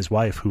guy and his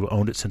wife who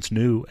owned it since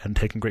new and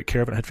taken great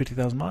care of it and had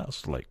 50,000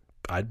 miles. Like,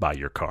 I'd buy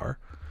your car.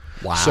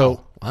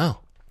 Wow.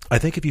 I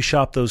think if you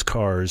shop those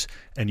cars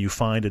and you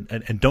find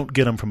and don't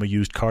get them from a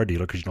used car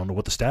dealer because you don't know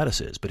what the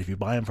status is, but if you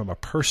buy them from a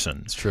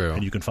person, it's true,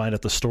 and you can find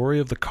out the story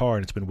of the car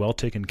and it's been well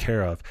taken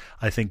care of,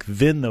 I think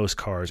then those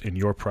cars in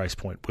your price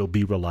point will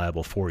be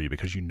reliable for you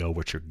because you know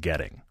what you're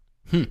getting.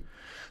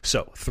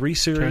 So 3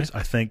 Series,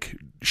 I think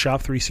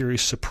shop 3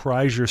 Series,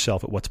 surprise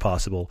yourself at what's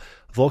possible.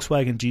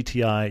 Volkswagen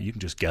GTI, you can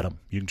just get them.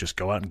 You can just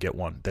go out and get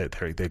one. They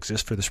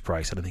exist for this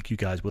price, and I think you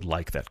guys would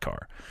like that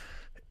car.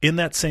 In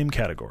that same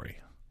category,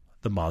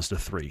 the Mazda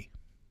 3.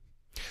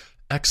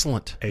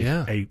 Excellent.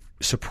 A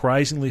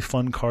surprisingly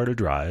fun car to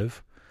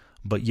drive,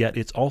 but yet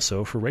it's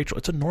also, for Rachel,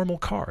 it's a normal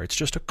car. It's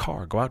just a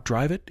car. Go out,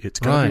 drive it. It's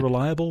going to be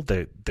reliable.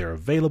 They're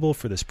available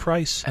for this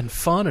price. And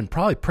fun and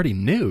probably pretty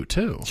new,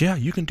 too. Yeah,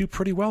 you can do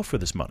pretty well for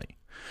this money.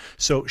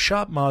 So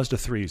shop Mazda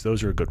 3s.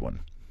 Those are a good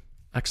one.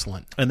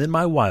 Excellent. And then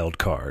my wild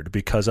card,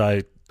 because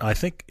I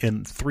think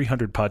in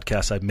 300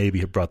 podcasts I maybe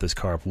have brought this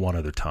car up one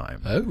other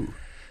time. Oh.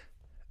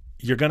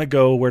 You're going to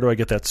go, where do I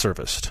get that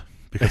serviced?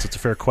 Because it's a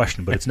fair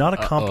question, but it's not a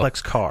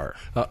complex car.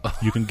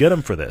 You can get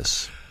them for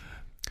this.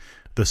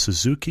 The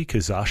Suzuki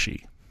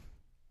Kizashi.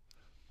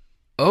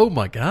 Oh,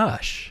 my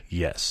gosh.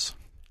 Yes.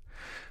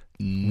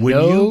 No when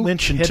you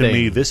mentioned kidding. to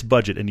me this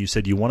budget and you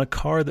said you want a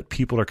car that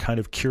people are kind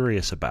of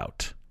curious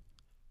about,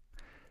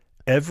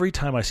 every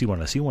time I see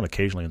one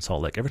occasionally in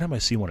Salt Lake, every time I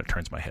see one, it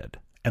turns my head.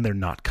 And they're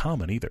not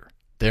common either.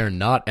 They're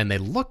not, and they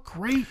look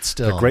great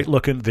still. They're great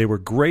looking. They were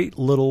great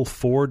little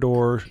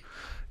 4-door...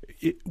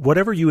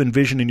 whatever you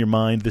envision in your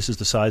mind, this is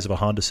the size of a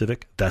Honda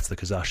Civic, that's the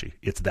Kizashi.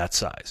 It's that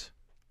size.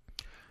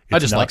 I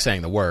just like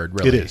saying the word,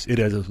 really. It is,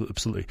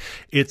 absolutely.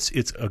 It's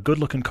a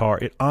good-looking car.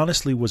 It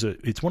honestly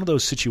it's one of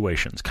those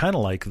situations, kind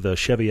of like the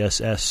Chevy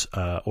SS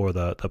or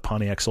the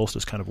Pontiac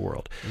Solstice kind of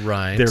world.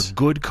 Right. They're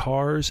good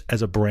cars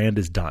as a brand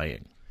is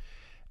dying.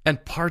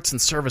 And parts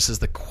and service is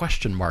the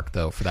question mark,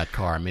 though, for that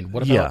car. I mean,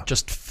 what about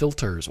just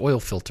filters, oil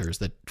filters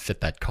that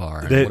fit that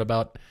car? And what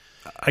about...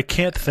 I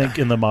can't think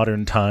in the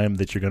modern time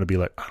that you're going to be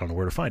like, I don't know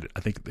where to find it.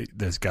 I think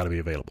there's got to be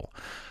available.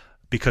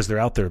 because they're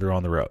out there, they're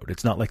on the road.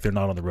 It's not like they're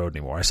not on the road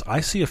anymore. I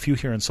see a few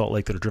here in Salt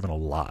Lake that are driven a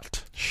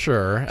lot.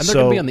 Sure, and they're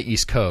going to be on the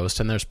East Coast,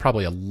 and there's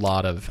probably a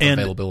lot of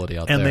availability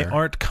out there. And they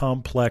aren't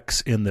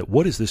complex in that,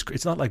 what is this?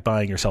 It's not like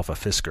buying yourself a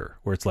Fisker,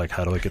 where it's like,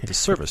 how do I get this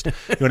serviced? You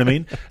know what I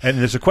mean? And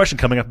there's a question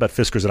coming up about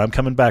Fiskers, and I'm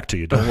coming back to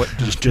you. Don't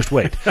just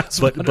wait.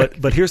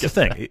 But here's the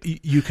thing.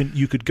 You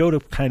could go to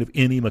kind of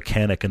any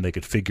mechanic, and they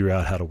could figure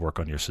out how to work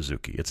on your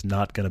Suzuki. It's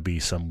not going to be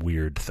some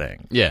weird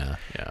thing. Yeah.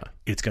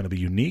 It's going to be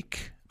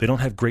unique. They don't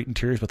have great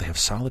interiors, but they have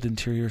solid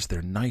interiors.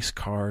 They're nice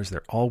cars.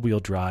 They're all-wheel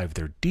drive.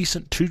 They're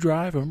decent to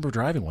drive. I remember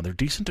driving one. They're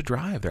decent to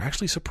drive. They're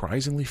actually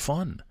surprisingly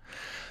fun.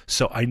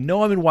 So I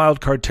know I'm in wild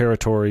card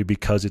territory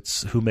because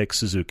it's who makes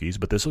Suzukis,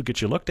 but this will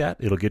get you looked at.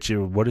 It'll get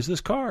you, what is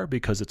this car?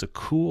 Because it's a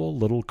cool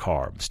little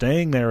car.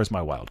 Staying there is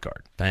my wild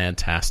card.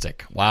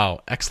 Fantastic. Wow.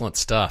 Excellent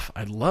stuff.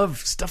 I love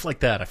stuff like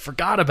that. I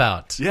forgot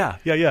about. Yeah.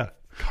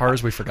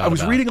 Cars we forgot about. I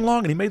was reading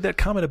along, and he made that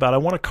comment about, I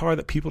want a car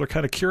that people are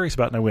kind of curious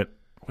about, and I went,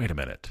 wait a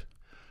minute.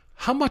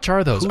 How much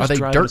are those? Are they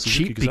dirt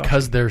cheap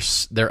because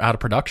they're out of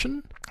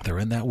production? They're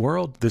in that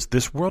world.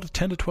 This world of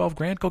 10 to 12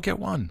 grand. Go get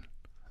one.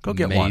 Go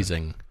get one.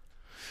 Amazing.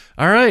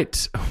 All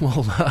right.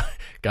 Well,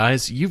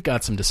 guys, you've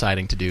got some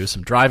deciding to do,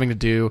 some driving to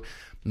do.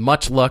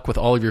 Much luck with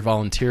all of your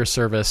volunteer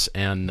service,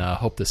 and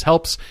hope this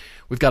helps.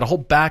 We've got a whole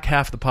back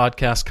half of the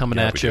podcast coming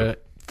at you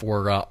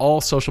for all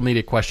social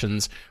media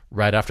questions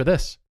right after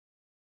this.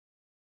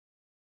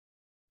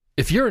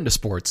 If you're into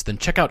sports, then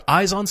check out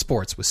Eyes on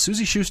Sports with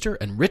Susie Schuster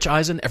and Rich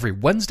Eisen every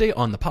Wednesday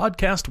on the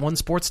podcast One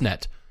Sports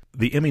Net.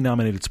 The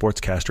Emmy-nominated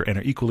sportscaster and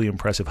her equally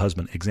impressive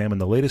husband examine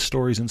the latest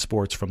stories in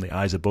sports from the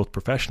eyes of both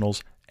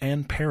professionals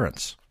and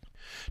parents.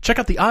 Check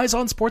out the Eyes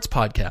on Sports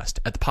podcast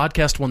at the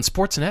podcast One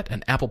Sports Net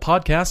and Apple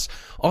Podcasts.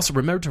 Also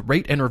remember to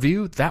rate and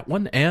review that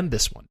one and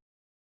this one.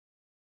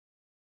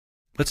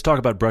 Let's talk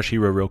about Brush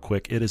Hero real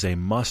quick. It is a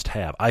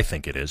must-have, I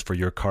think it is, for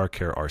your car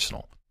care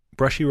arsenal.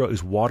 Brush Hero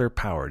is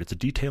water-powered. It's a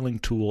detailing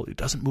tool. It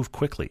doesn't move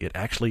quickly.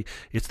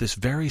 It's this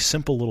very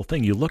simple little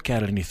thing. You look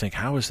at it and you think,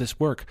 how does this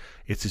work?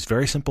 It's this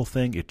very simple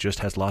thing. It just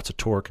has lots of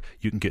torque.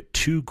 You can get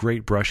two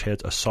great brush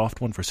heads, a soft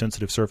one for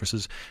sensitive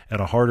surfaces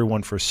and a harder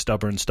one for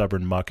stubborn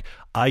muck.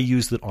 I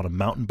used it on a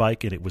mountain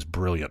bike, and it was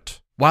brilliant.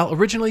 While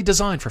originally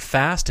designed for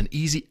fast and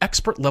easy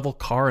expert-level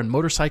car and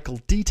motorcycle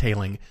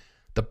detailing,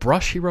 the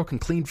Brush Hero can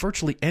clean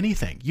virtually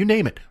anything. You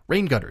name it.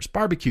 Rain gutters,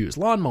 barbecues,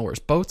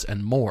 lawnmowers, boats,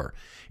 and more.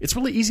 It's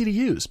really easy to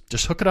use.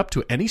 Just hook it up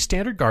to any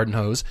standard garden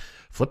hose,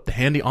 flip the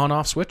handy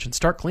on-off switch, and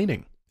start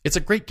cleaning. It's a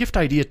great gift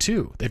idea,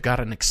 too. They've got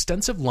an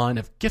extensive line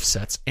of gift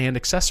sets and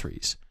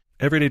accessories.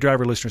 Everyday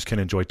Driver listeners can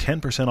enjoy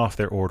 10% off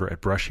their order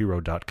at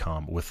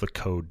brushhero.com with the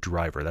code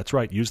DRIVER. That's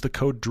right. Use the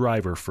code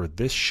DRIVER for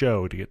this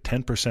show to get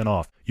 10%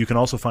 off. You can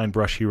also find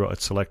Brush Hero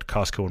at select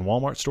Costco and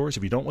Walmart stores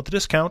if you don't want the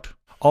discount.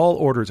 All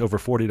orders over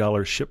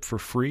 $40 ship for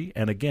free.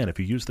 And again, if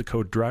you use the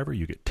code DRIVER,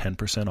 you get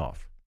 10%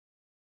 off.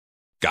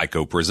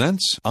 Geico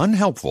presents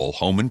Unhelpful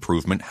Home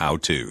Improvement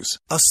How-Tos.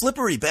 A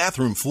slippery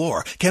bathroom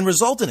floor can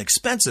result in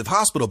expensive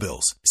hospital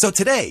bills. So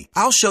today,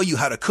 I'll show you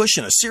how to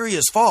cushion a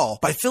serious fall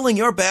by filling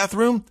your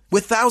bathroom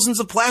with thousands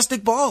of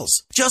plastic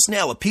balls. Just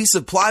nail a piece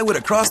of plywood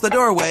across the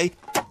doorway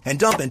and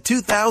dump in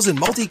 2,000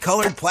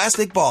 multicolored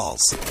plastic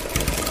balls.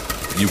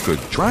 You could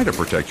try to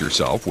protect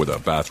yourself with a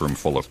bathroom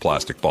full of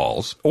plastic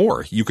balls,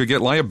 or you could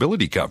get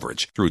liability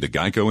coverage through the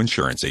Geico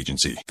Insurance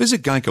Agency.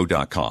 Visit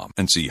geico.com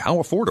and see how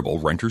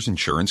affordable renter's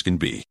insurance can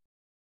be.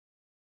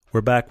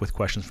 We're back with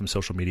questions from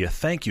social media.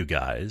 Thank you,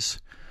 guys,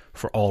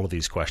 for all of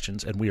these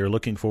questions, and we are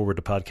looking forward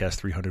to podcast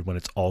 300 when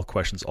it's all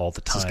questions all the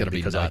time. This is going to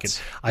be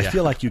nuts. I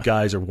feel like you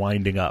guys are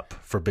winding up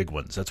for big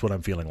ones. That's what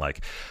I'm feeling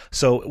like.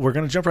 So we're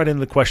going to jump right into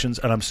the questions,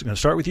 and I'm going to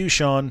start with you,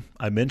 Sean.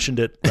 I mentioned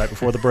it right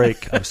before the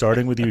break. I'm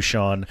starting with you,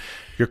 Sean.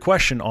 Your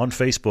question on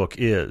Facebook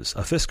is,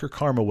 a Fisker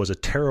Karma was a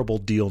terrible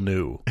deal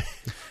new,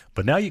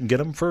 but now you can get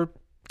them for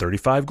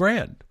 $35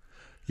 grand.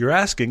 You're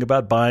asking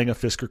about buying a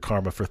Fisker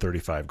Karma for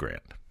 $35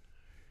 grand.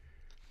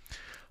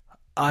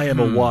 I am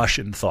awash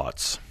in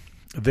thoughts.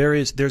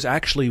 There's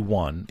actually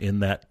one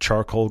in that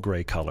charcoal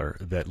gray color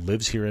that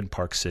lives here in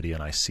Park City,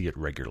 and I see it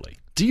regularly.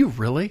 Do you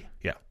really?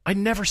 Yeah. I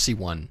never see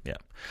one. Yeah.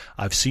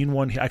 I've seen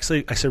one. I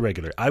say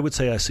regular. I would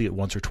say I see it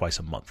once or twice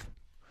a month.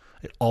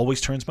 It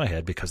always turns my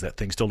head because that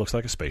thing still looks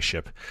like a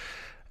spaceship.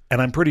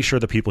 And I'm pretty sure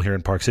the people here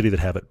in Park City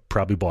that have it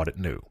probably bought it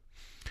new.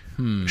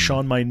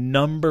 Sean, my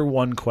number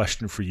one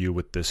question for you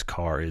with this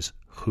car is,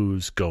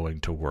 who's going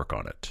to work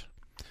on it?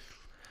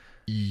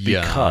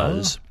 Yeah.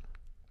 Because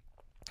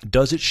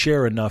does it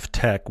share enough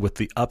tech with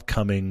the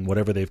upcoming,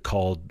 whatever they've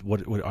called,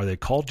 what are they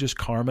called, just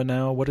Karma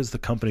now? What is the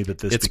company that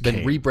this became? It's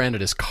been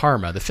rebranded as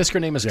Karma. The Fisker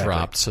name has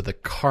dropped, so the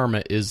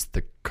Karma is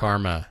the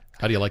Karma.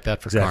 How do you like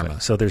that for Karma?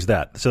 So there's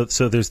that. So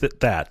there's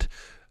that.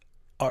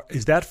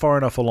 Is that far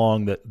enough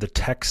along that the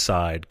tech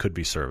side could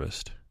be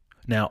serviced?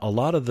 Now, a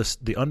lot of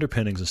the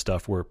underpinnings and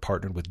stuff were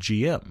partnered with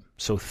GM.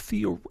 So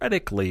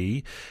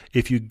theoretically,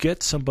 if you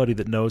get somebody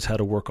that knows how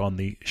to work on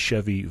the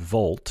Chevy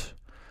Volt,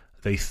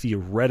 they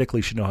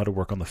theoretically should know how to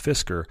work on the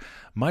Fisker.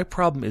 My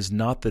problem is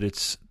not that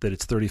it's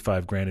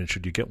 $35 grand and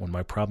should you get one.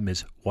 My problem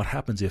is what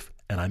happens if,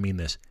 and I mean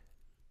this,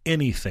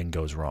 anything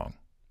goes wrong.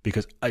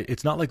 Because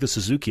it's not like the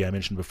Suzuki I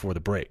mentioned before, the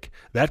brake.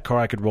 That car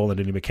I could roll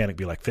into any mechanic,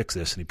 be like, fix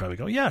this, and he'd probably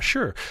go, yeah,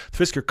 sure. The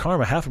Fisker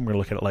Karma, half of them are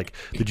going to look at it like,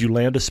 did you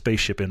land a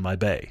spaceship in my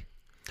bay?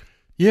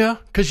 Yeah,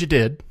 because you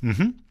did.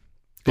 Mm-hmm.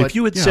 If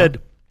you had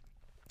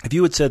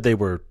said they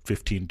were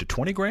 15 to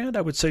 20 grand,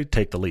 I would say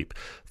take the leap.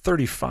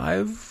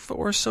 35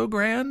 or so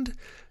grand,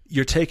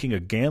 you're taking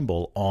a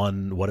gamble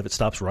on what if it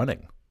stops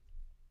running.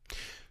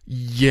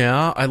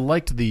 Yeah, I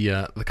liked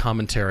the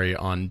commentary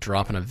on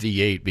dropping a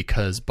V8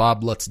 because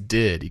Bob Lutz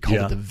did. He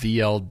called it the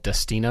VL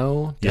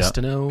Destino.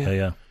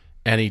 Yeah.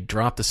 And he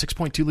dropped the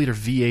 6.2-liter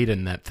V8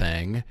 in that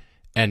thing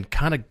and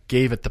kind of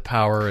gave it the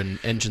power and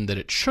engine that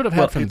it should have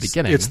had from the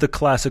beginning. It's the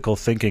classical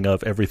thinking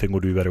of everything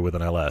would be better with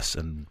an LS,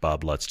 and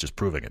Bob Lutz just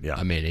proving it, yeah.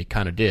 I mean, he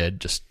kind of did,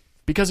 just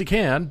because he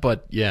can,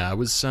 but yeah, it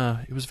was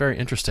very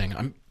interesting.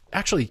 I'm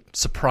actually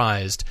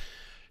surprised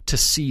to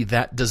see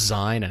that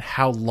design and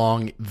how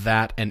long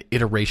that and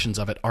iterations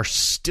of it are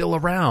still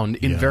around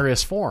in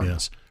various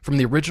forms. From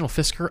the original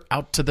Fisker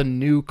out to the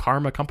new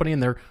Karma company,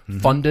 and they're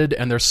funded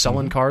and they're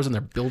selling cars and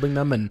they're building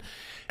them, and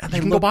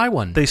you can go buy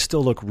one. They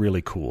still look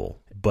really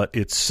cool, but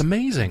it's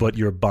amazing. But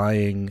you're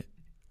buying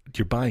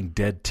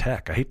dead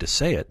tech. I hate to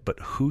say it, but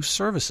who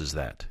services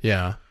that?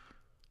 Yeah.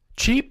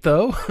 Cheap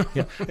though.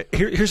 Yeah.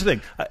 Here's the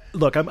thing.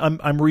 Look,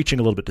 I'm reaching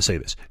a little bit to say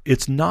this.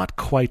 It's not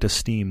quite a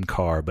steam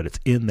car, but it's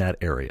in that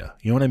area.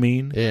 You know what I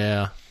mean?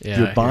 Yeah.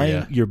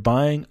 You're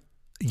buying.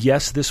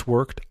 Yes, this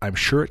worked. I'm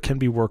sure it can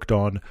be worked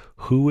on.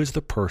 Who is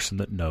the person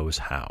that knows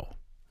how?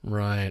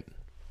 Right.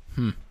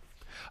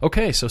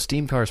 Okay, so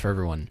steam cars for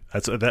everyone.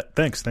 That's that.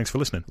 Thanks for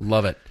listening.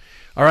 Love it.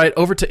 All right,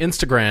 over to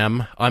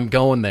Instagram. I'm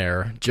going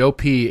there. Joe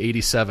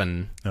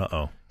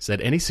P87. Said,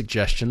 any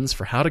suggestions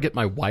for how to get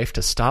my wife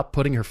to stop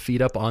putting her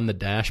feet up on the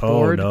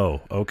dashboard?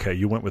 Oh, no. Okay,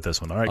 you went with this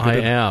one. All right, I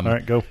am. All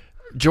right, go.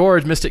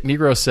 George Mystic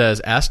Negro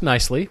says, ask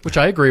nicely, which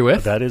I agree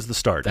with. That is the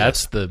start.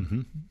 That's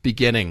the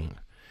beginning.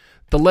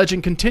 The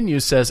legend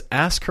continues, says,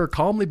 ask her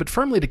calmly but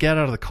firmly to get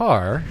out of the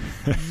car.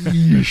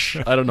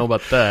 Yeesh. I don't know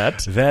about that.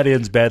 That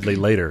ends badly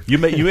later.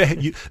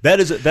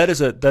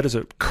 That is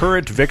a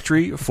current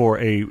victory for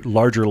a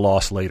larger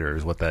loss later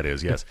is what that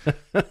is, yes.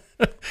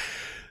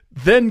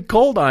 Then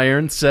Cold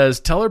Iron says,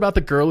 tell her about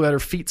the girl who had her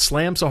feet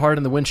slammed so hard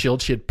in the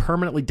windshield she had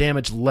permanently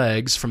damaged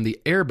legs from the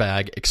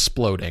airbag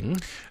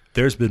exploding.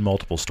 There's been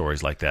multiple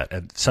stories like that,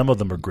 and some of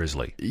them are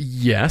grisly.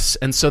 Yes,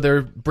 and so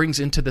there brings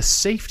into the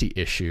safety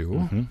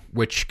issue,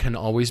 which can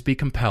always be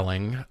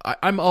compelling.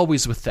 I'm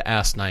always with the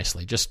ask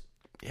nicely. Just,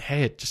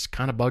 hey, it just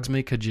kind of bugs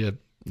me. Could you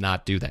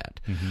not do that?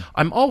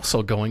 I'm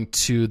also going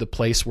to the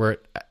place where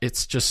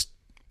it's just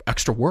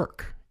extra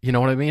work. You know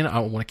what I mean? I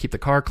want to keep the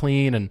car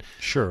clean, and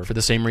for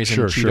the same reason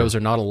Cheetos are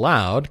not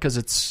allowed, because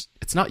it's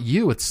not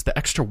you, it's the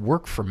extra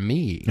work for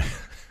me.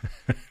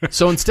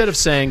 So instead of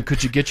saying,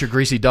 could you get your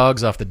greasy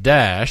dogs off the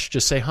dash,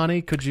 just say,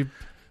 honey, could you...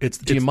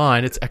 Do you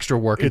mind? It's extra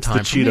work and time for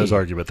me. It's the Cheetos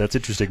argument. That's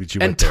interesting that you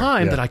went there. And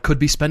time that I could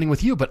be spending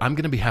with you, but I'm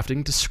going to be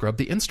having to scrub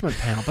the instrument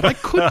panel. But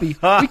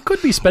we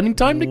could be spending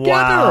time together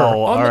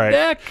on the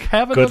deck.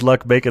 Good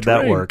luck making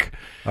that work.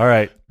 All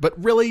right.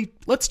 But really,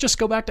 let's just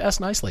go back to Ask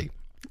Nicely.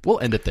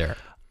 We'll end it there.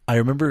 I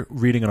remember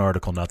reading an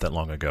article not that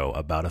long ago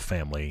about a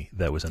family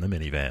that was in a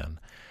minivan,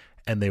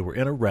 and they were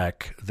in a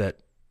wreck that...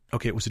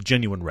 Okay, it was a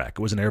genuine wreck.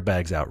 It was an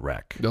airbags out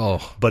wreck.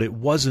 But it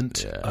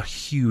wasn't a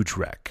huge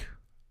wreck.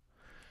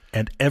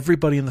 And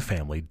everybody in the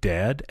family,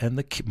 dad and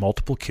the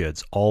multiple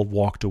kids, all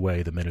walked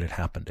away the minute it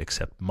happened,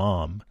 except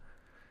mom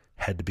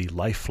had to be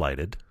life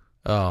flighted.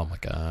 Oh, my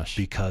gosh.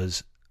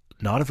 Because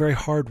not a very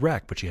hard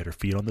wreck, but she had her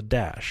feet on the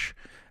dash,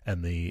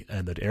 and the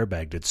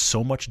airbag did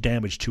so much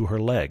damage to her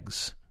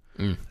legs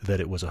that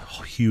it was a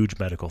huge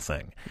medical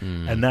thing.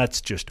 And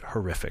that's just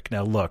horrific.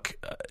 Now, look,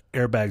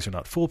 airbags are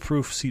not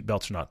foolproof.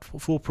 Seatbelts are not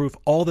foolproof.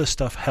 All this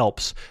stuff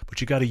helps, but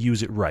you got to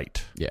use it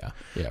right. Yeah,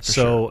 for sure.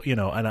 So,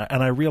 and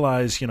I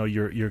realize,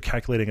 you're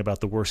calculating about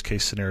the worst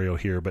case scenario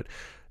here, but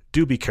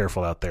do be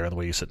careful out there in the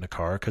way you sit in a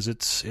car, because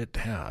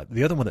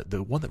the other one,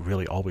 the one that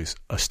really always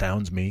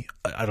astounds me,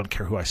 I don't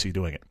care who I see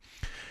doing it,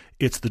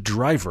 it's the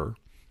driver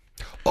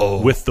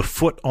with the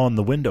foot on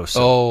the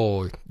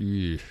windowsill.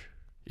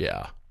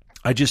 Yeah.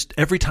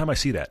 Every time I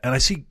see that, and I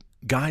see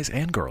guys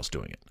and girls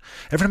doing it,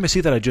 every time I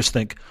see that, I just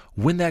think,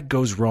 when that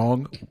goes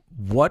wrong,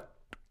 what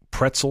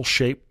pretzel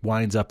shape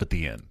winds up at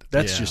the end?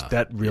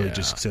 That really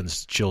just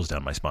sends chills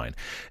down my spine.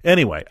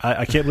 Anyway,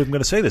 I can't believe I'm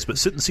going to say this, but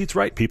sit in seats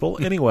right, people.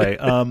 Anyway,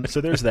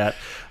 so there's that.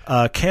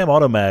 Cam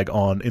Automag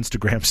on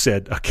Instagram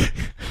said, okay,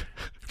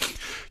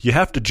 you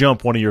have to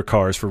jump one of your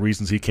cars for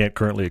reasons he can't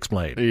currently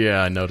explain.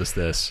 Yeah, I noticed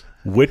this.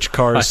 Which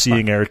car is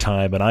seeing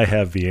airtime? And I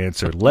have the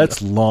answer.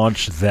 Let's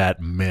launch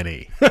that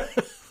Mini.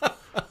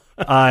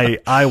 I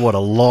want to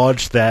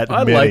launch that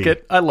Mini.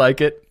 I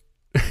like it.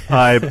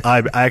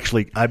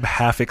 I'm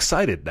half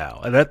excited now.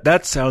 And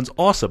that sounds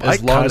awesome.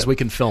 As long as we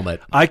can film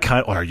it.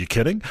 Are you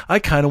kidding? I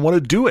kind of want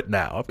to do it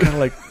now. I'm kind of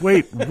like,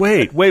 wait.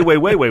 We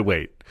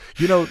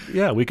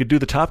could do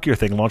the Top Gear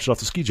thing and launch it off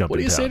the ski jump. What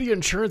do you say to your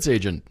insurance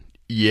agent?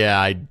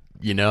 Yeah,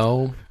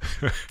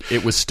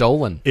 it was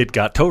stolen. It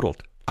got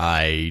totaled.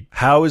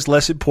 How is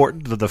less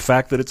important than the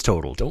fact that it's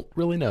totaled? Don't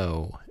really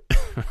know.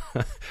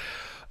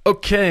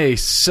 Okay,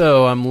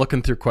 so I'm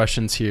looking through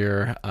questions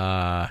here.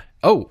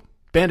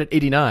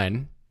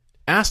 Bandit89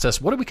 asked us,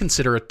 what do we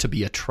consider it to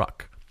be a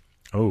truck?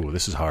 Oh,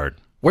 this is hard.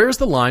 Where's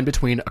the line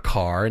between a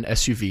car, an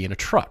SUV, and a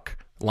truck?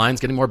 The line's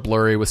getting more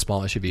blurry with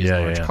small SUVs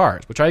and large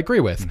cars, which I agree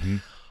with. Mm-hmm.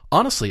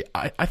 Honestly,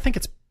 I think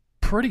it's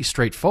pretty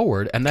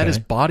straightforward, and that is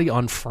body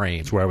on frame.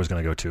 That's where I was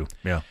going to go to.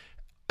 Yeah.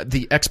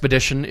 The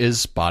Expedition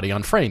is body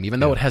on frame,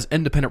 even though it has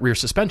independent rear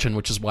suspension,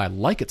 which is why I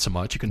like it so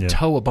much. You can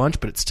tow a bunch,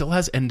 but it still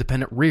has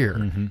independent rear.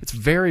 Mm-hmm. It's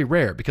very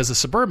rare because the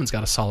Suburban's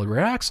got a solid rear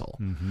axle.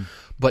 Mm-hmm.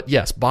 But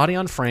yes, body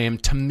on frame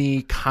to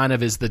me kind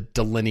of is the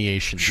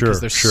delineation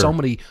because there's so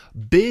many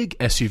big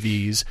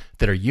SUVs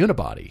that are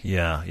unibody.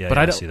 Yeah, but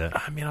I don't see that.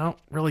 I mean, I don't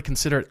really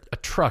consider it a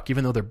truck,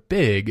 even though they're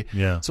big.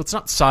 Yeah. So it's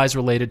not size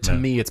related. To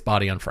me, it's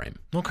body on frame.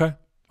 Okay.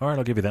 All right,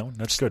 I'll give you that one.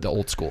 That's good. The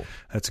old school.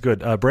 That's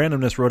good.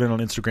 Brandon just wrote in on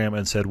Instagram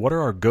and said, what are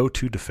our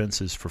go-to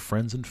defenses for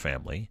friends and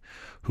family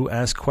who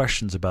ask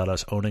questions about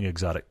us owning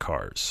exotic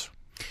cars?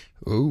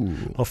 Ooh.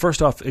 Well,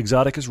 first off,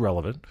 exotic is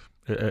relevant.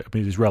 I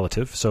mean, it's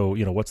relative. So,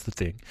 what's the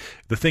thing?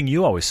 The thing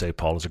you always say,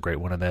 Paul, is a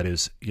great one, and that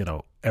is,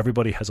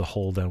 everybody has a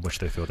hole down which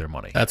they throw their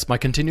money. That's my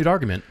continued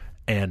argument.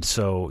 And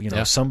so,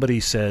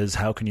 somebody says,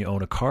 how can you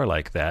own a car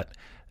like that?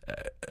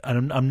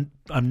 I'm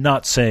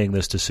not saying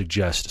this to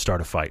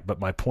start a fight, but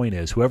my point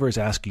is, whoever is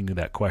asking you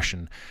that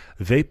question,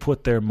 they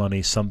put their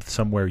money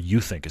somewhere you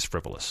think is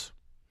frivolous.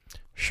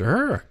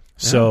 Sure.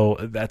 So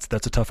that's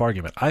a tough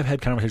argument. I've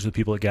had conversations with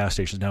people at gas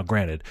stations. Now,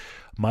 granted,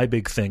 my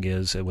big thing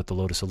is with the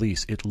Lotus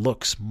Elise, it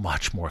looks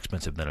much more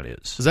expensive than it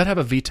is. Does that have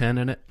a V10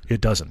 in it?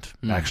 It doesn't,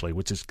 actually,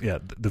 which is, the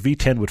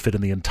V10 would fit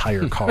in the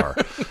entire car.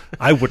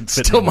 I wouldn't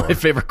fit Still anymore. My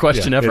favorite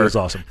question ever. It is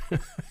awesome.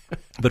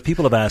 But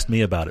people have asked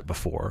me about it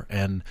before,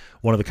 and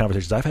one of the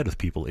conversations I've had with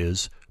people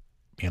is,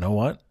 you know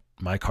what?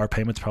 My car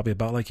payment's probably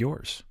about like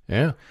yours.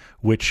 Yeah.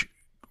 Which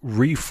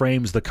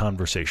reframes the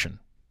conversation.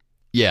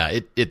 Yeah,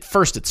 it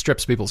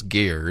strips people's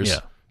gears. Yeah.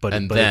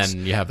 But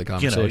then you have the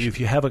conversation. If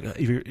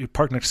you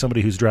park next to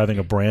somebody who's driving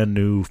a brand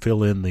new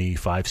fill-in the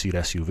 5-seat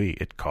SUV,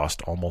 it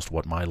cost almost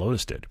what my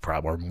Lotus did,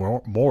 probably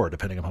more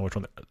depending on how much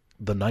one.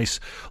 The nice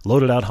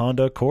loaded-out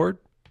Honda Accord,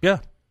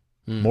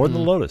 more than the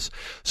Lotus.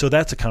 So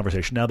that's a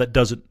conversation. Now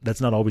that's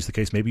not always the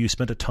case. Maybe you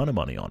spent a ton of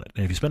money on it,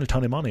 and if you spend a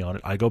ton of money on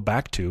it, I go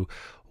back to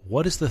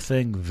what is the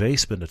thing they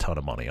spend a ton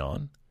of money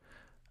on.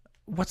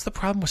 What's the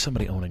problem with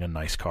somebody owning a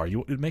nice car?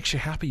 It makes you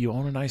happy. You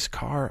own a nice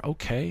car,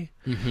 okay.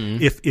 Mm-hmm.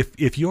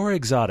 If your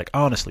exotic,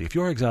 honestly, if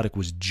your exotic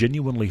was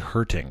genuinely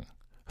hurting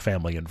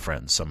family and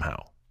friends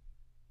somehow,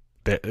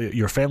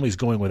 your family's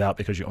going without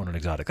because you own an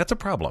exotic, that's a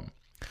problem.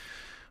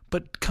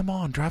 But come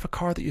on, drive a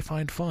car that you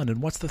find fun.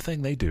 And what's the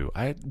thing they do?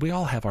 We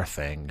all have our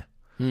thing.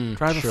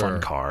 Drive a fun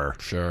car.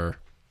 Sure,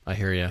 I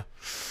hear you.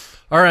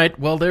 All right.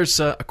 Well, there's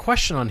a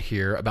question on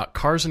here about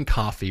cars and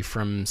coffee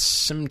from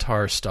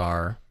Simtar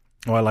Star.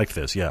 Oh, I like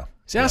this. Yeah.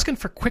 He's asking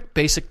for quick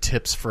basic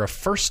tips for a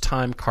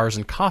first-time cars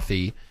and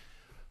coffee.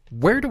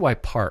 Where do I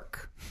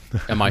park?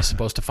 Am I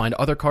supposed to find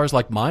other cars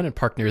like mine and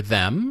park near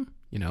them?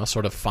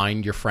 Sort of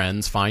find your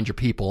friends, find your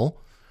people.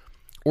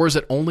 Or is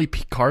it only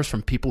cars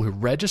from people who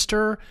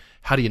register?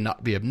 How do you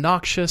not be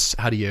obnoxious?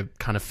 How do you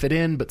kind of fit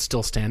in but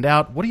still stand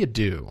out? What do you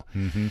do?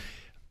 Mm-hmm.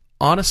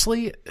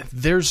 Honestly,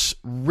 there's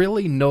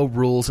really no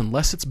rules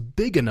unless it's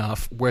big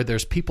enough where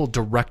there's people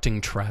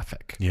directing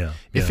traffic. Yeah.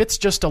 If it's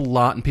just a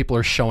lot and people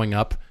are showing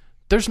up,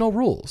 there's no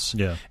rules.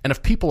 Yeah. And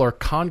if people are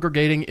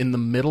congregating in the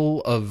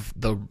middle of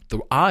the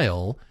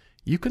aisle,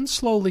 you can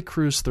slowly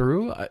cruise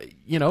through.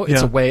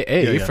 It's a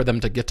way for them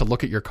to get to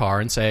look at your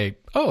car and say,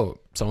 oh,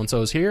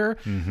 so-and-so's here.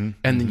 Mm-hmm.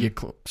 And then you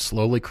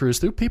slowly cruise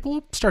through.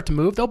 People start to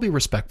move. They'll be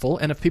respectful.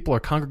 And if people are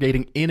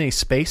congregating in a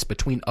space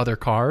between other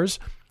cars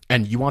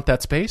and you want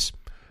that space,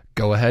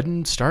 go ahead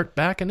and start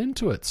backing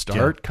into it.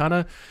 Start kind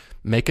of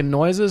making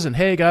noises and,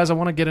 hey, guys, I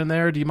want to get in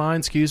there. Do you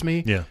mind? Excuse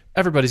me. Yeah.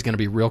 Everybody's going to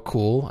be real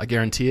cool, I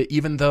guarantee it,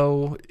 even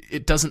though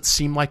it doesn't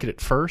seem like it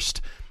at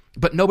first.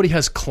 But nobody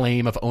has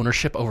claim of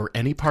ownership over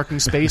any parking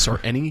space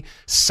or any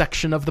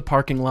section of the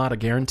parking lot, I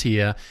guarantee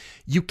you.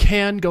 You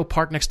can go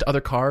park next to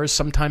other cars.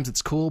 Sometimes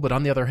it's cool, but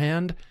on the other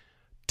hand,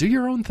 do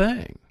your own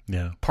thing.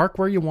 Yeah. Park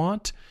where you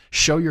want.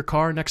 Show your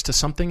car next to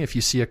something if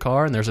you see a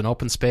car and there's an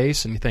open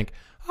space and you think,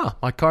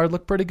 my car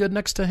looked pretty good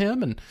next to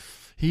him and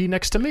he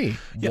next to me.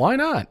 Yeah. Why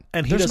not?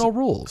 And there's no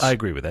rules. I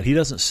agree with that. He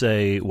doesn't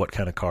say what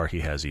kind of car he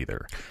has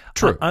either.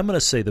 True. I'm going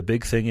to say the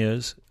big thing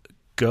is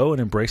go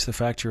and embrace the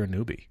fact you're a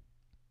newbie.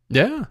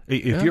 Yeah.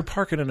 If you're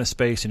parking in a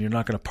space and you're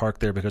not going to park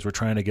there because we're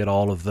trying to get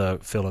all of the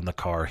fill in the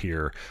car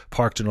here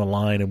parked in a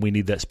line and we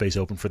need that space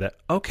open for that,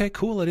 okay,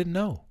 cool, I didn't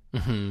know.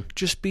 Mm-hmm.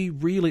 Just be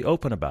really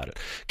open about it.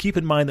 Keep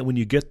in mind that when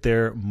you get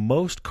there,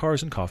 most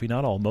cars and coffee,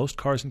 not all, most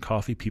cars and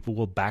coffee, people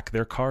will back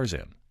their cars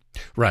in.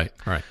 Right.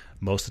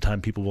 Most of the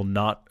time, people will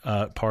not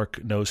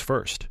park nose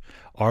first.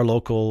 Our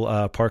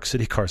local Park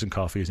City Cars and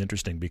Coffee is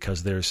interesting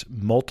because there's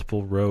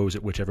multiple rows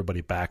at which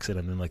everybody backs in,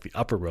 and then like the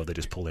upper row, they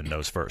just pull in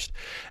nose first.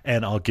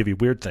 And I'll give you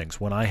weird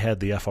things. When I had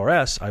the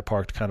FRS, I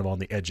parked kind of on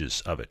the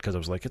edges of it because I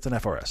was like, it's an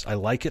FRS. I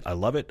like it. I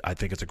love it. I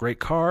think it's a great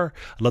car.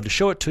 I'd love to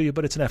show it to you,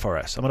 but it's an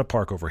FRS. I'm going to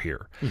park over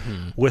here.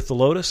 Mm-hmm. With the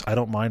Lotus, I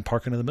don't mind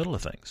parking in the middle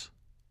of things.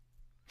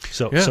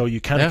 So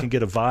you kind of can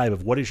get a vibe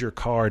of what is your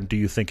car and do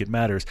you think it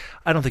matters.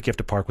 I don't think you have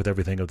to park with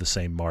everything of the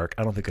same mark.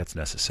 I don't think that's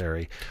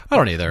necessary. I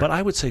don't either. But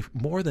I would say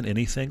more than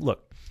anything,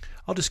 look,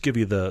 I'll just give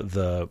you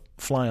the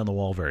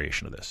fly-on-the-wall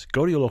variation of this.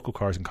 Go to your local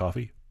Cars and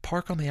Coffee,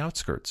 park on the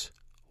outskirts,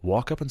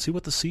 walk up and see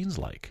what the scene's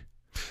like.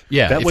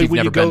 Yeah, that if way you've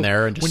never been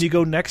there. And just... When you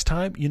go next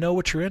time, you know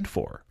what you're in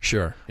for.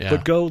 Sure, yeah.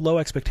 But go low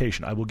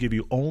expectation. I will give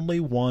you only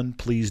one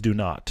please do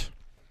not.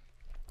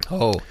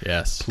 Oh,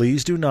 yes.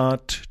 Please do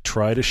not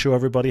try to show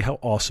everybody how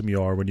awesome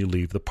you are when you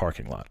leave the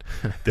parking lot.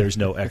 There's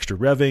no extra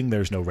revving.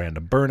 There's no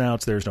random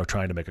burnouts. There's no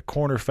trying to make a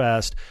corner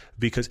fast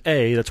because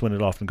A, that's when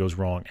it often goes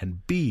wrong,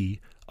 and B,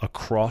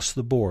 across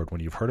the board, when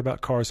you've heard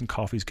about Cars and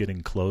Coffees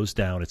getting closed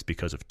down, it's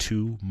because of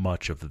too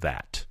much of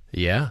that.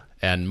 Yeah,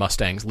 and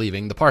Mustangs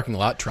leaving the parking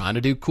lot trying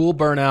to do cool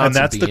burnouts. And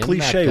that's the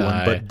cliche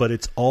one, but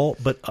it's all.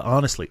 But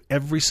honestly,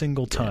 every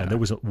single time there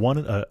was one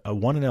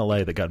in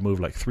LA that got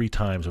moved like 3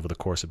 times over the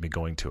course of me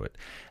going to it,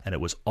 and it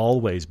was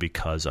always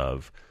because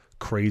of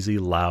crazy,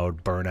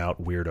 loud,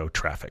 burnout, weirdo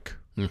traffic.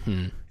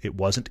 Mm-hmm. It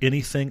wasn't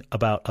anything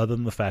about other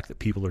than the fact that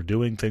people are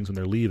doing things when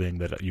they're leaving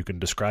that you can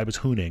describe as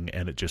hooning,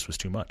 and it just was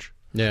too much.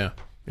 Yeah,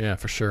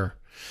 for sure.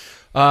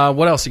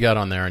 What else you got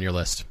on there on your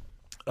list?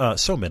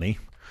 So many.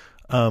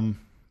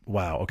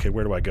 Wow. Okay,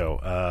 where do I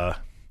go?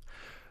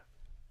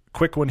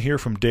 Quick one here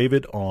from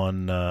David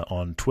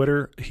on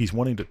Twitter. He's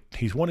wanting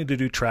to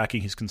do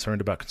tracking. He's concerned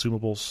about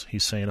consumables.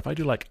 He's saying, if I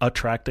do like a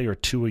track day or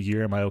 2 a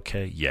year, am I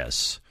okay?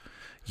 Yes.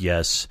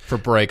 For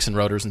brakes and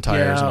rotors and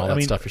tires and all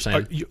that stuff you're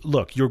saying?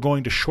 Look, you're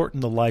going to shorten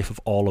the life of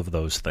all of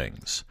those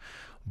things.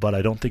 But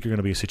I don't think you're going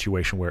to be a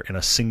situation where in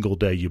a single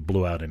day you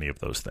blew out any of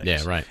those things.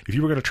 Yeah, right. If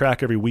you were going to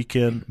track every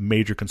weekend,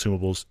 major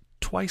consumables,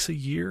 twice a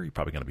year, you're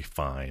probably going to be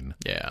fine.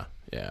 Yeah.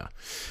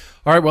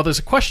 All right, well, there's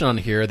a question on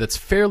here that's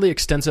fairly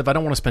extensive. I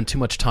don't want to spend too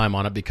much time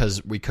on it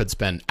because we could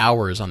spend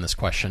hours on this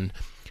question.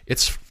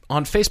 It's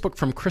on Facebook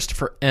from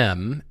Christopher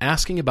M.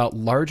 asking about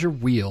larger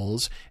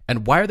wheels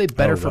and why are they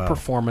better for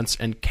performance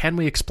and can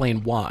we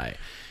explain why?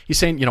 He's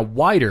saying,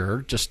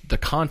 wider, just the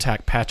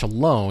contact patch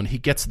alone, he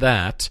gets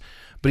that.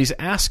 But he's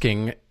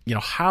asking,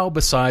 how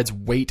besides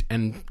weight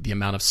and the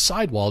amount of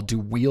sidewall do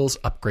wheels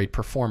upgrade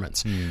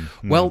performance?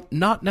 Well,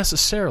 not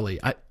necessarily.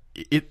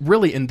 It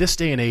really, in this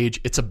day and age,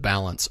 it's a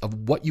balance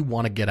of what you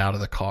want to get out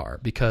of the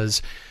car.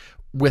 Because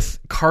with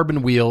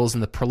carbon wheels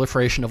and the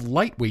proliferation of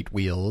lightweight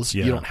wheels,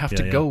 you don't have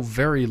to go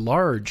very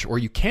large, or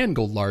you can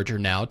go larger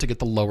now to get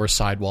the lower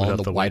sidewall and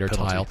the wider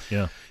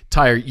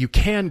tire. You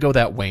can go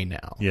that way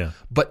now. Yeah.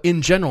 But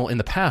in general, in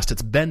the past,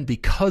 it's been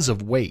because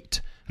of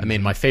weight. I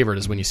mean, my favorite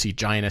is when you see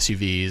giant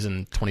SUVs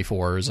and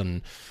 24s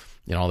and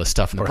all this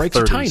stuff, and the brakes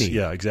 30s. Are tiny.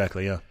 Yeah,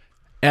 exactly. Yeah.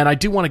 And I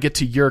do want to get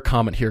to your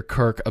comment here,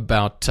 Kirk,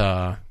 about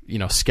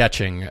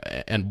sketching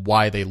and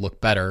why they look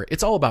better.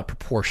 It's all about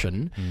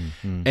proportion.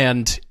 Mm-hmm.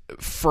 And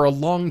for a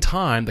long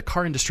time, the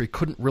car industry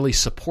couldn't really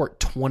support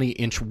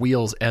 20-inch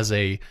wheels as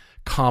a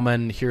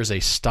common. Here's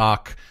a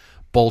stock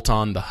bolt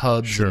on the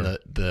hubs and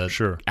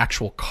the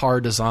actual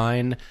car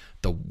design,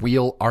 the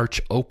wheel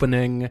arch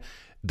opening.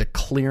 The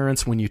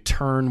clearance when you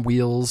turn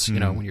wheels,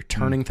 when you're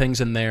turning things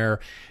in there,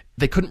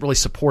 they couldn't really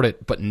support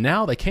it, but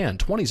now they can.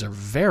 20s are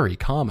very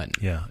common.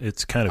 Yeah,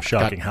 it's kind of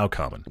shocking how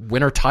common.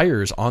 Winter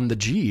tires on the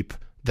Jeep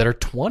that are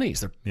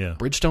 20s. They're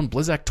Bridgestone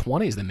Blizzak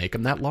 20s. They make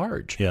them that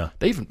large. Yeah.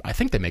 I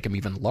think they make them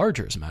even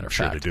larger, as a matter of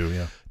fact. Sure they do,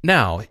 yeah.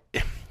 Now,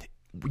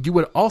 you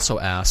would also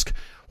ask,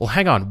 well,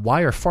 hang on,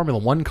 why are Formula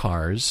One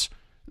cars,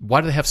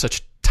 why do they have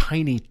such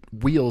tiny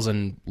wheels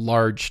and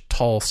large,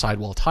 tall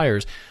sidewall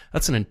tires?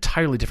 That's an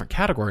entirely different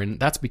category, and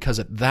that's because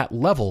at that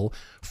level,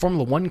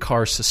 Formula One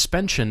car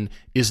suspension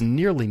is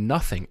nearly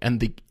nothing, and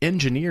the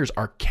engineers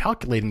are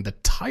calculating the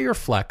tire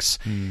flex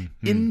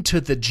into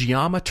the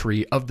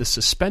geometry of the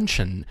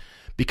suspension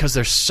because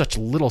there's such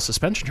little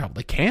suspension travel.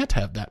 They can't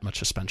have that much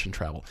suspension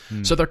travel.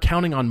 So they're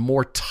counting on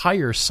more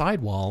tire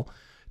sidewall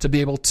to be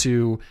able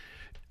to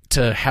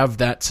have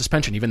that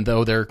suspension, even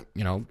though they're,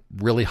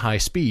 really high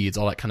speeds,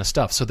 all that kind of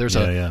stuff. So there's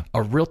a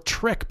real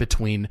trick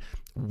between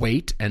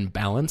weight and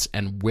balance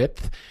and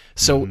width.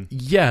 So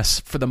yes,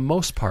 for the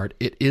most part,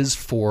 it is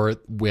for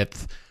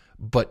width,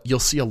 but you'll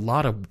see a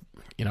lot of,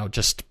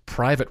 just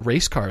private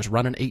race cars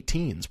running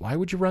 18s. Why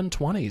would you run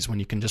 20s when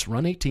you can just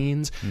run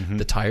 18s?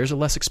 The tires are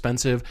less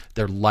expensive.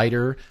 They're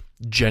lighter.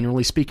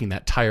 Generally speaking,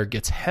 that tire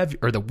gets heavy,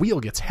 or the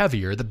wheel gets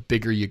heavier the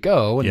bigger you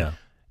go. And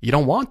you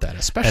don't want that,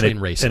 especially in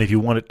racing. And if you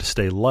want it to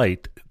stay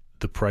light,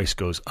 the price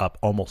goes up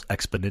almost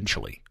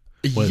exponentially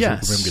when the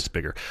rim gets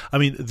bigger. I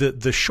mean,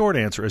 the short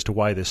answer as to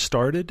why this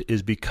started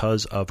is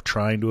because of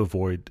trying to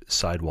avoid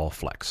sidewall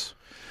flex.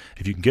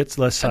 If you can get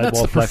less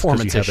sidewall flex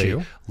because you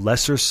have a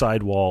lesser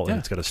sidewall and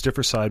it's got a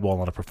stiffer sidewall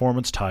on a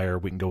performance tire,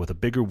 we can go with a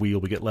bigger wheel.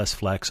 We get less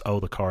flex. Oh,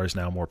 the car is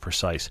now more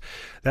precise.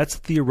 That's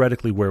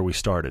theoretically where we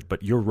started.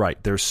 But you're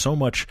right. There's so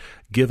much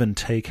give and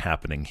take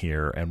happening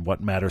here and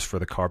what matters for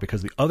the car,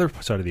 because the other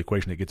side of the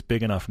equation, it gets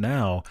big enough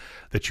now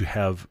that you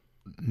have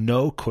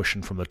no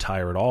cushion from the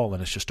tire at all,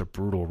 and it's just a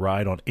brutal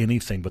ride on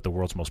anything but the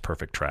world's most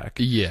perfect track.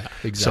 Yeah,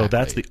 exactly. So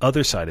that's the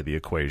other side of the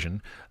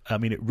equation. I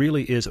mean, it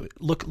really is.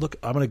 Look.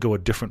 I'm going to go a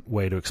different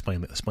way to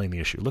explain the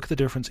issue. Look at the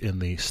difference in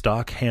the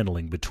stock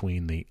handling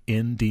between the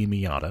ND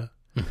Miata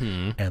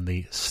and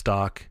the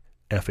stock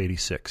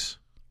F86.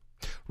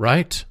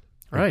 Right.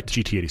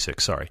 GT86.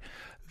 Sorry.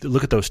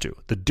 Look at those two.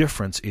 The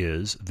difference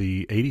is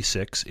the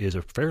 86 is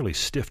a fairly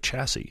stiff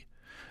chassis.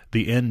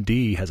 The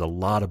ND has a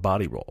lot of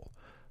body roll.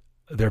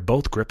 They're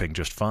both gripping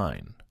just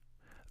fine.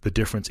 The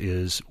difference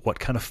is what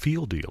kind of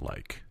feel do you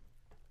like?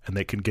 And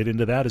they can get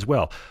into that as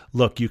well.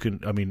 Look,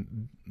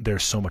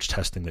 there's so much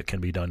testing that can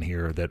be done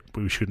here that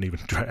we shouldn't even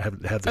have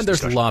this And there's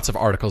discussion. lots of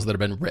articles that have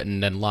been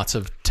written and lots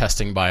of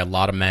testing by a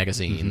lot of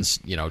magazines,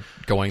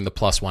 going the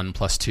 +1,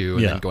 +2,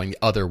 and then going the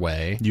other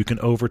way. You can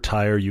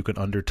over-tire, you can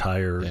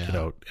under-tire,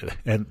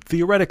 and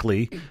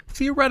theoretically,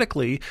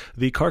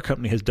 the car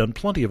company has done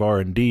plenty of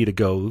R&D to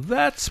go,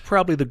 that's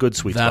probably the good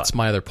sweet spot. That's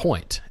my other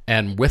point.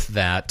 And with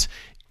that,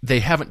 they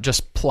haven't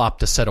just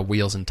plopped a set of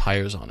wheels and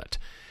tires on it.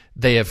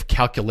 They have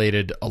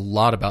calculated a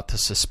lot about the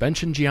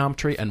suspension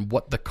geometry and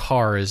what the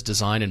car is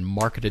designed and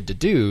marketed to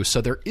do. So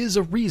there is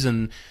a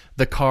reason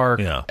the car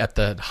at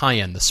the high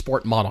end, the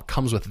sport model,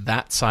 comes with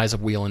that size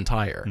of wheel and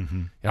tire.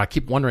 I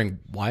keep wondering,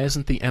 why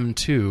isn't the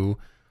M2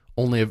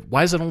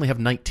 why does it only have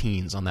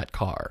 19s on that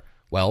car?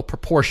 Well,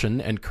 proportion,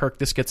 and Kirk,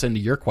 this gets into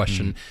your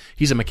question.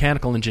 He's a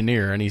mechanical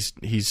engineer, and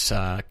he's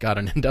got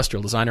an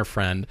industrial designer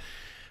friend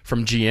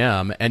from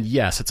GM, and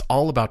yes, it's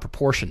all about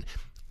proportion.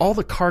 All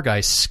the car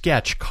guys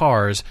sketch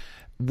cars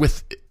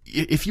with,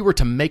 if you were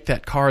to make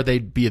that car,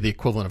 they'd be the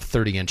equivalent of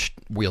 30-inch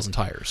wheels and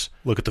tires.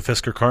 Look at the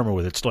Fisker Karma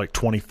with its like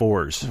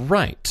 24s.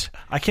 Right.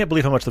 I can't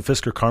believe how much the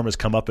Fisker Karma's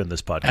come up in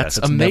this podcast. That's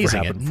it's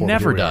amazing. Never it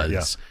never does.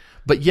 Yeah.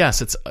 But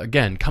yes, it's,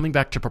 again, coming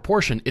back to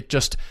proportion, it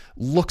just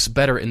looks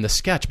better in the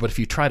sketch. But if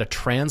you try to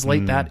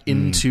translate that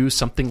into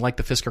something like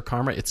the Fisker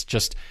Karma,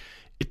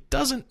 it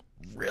doesn't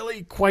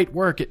really quite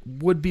work. It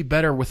would be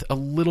better with a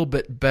little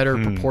bit better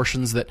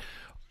proportions that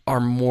are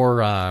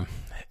more,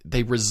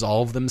 they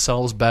resolve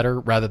themselves better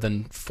rather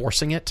than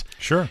forcing it.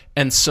 Sure.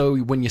 And so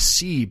when you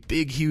see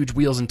big, huge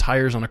wheels and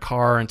tires on a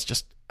car, and it's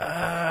just,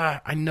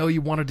 I know you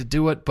wanted to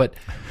do it, but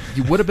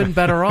you would have been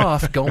better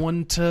off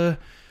going to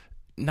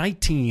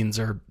 19s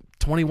or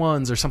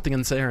 21s or something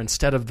in there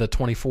instead of the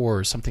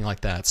 24s, something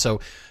like that.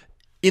 So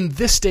in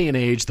this day and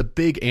age, the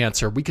big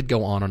answer, we could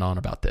go on and on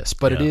about this,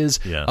 but it is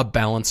a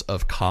balance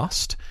of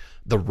cost,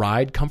 the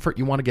ride comfort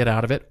you want to get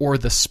out of it, or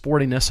the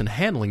sportiness and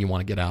handling you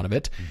want to get out of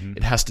it.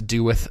 It has to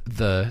do with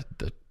the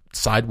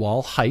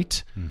sidewall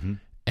height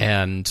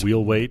and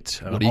wheel weight.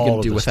 What are you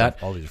going to do with stuff,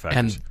 that? all these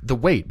factors. And the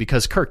weight,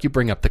 because Kirk, you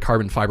bring up the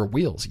carbon fiber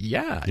wheels.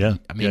 I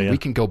mean, we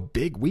can go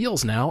big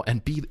wheels now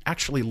and be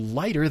actually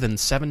lighter than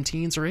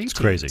 17s or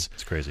 18s.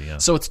 It's crazy, yeah.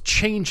 So it's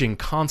changing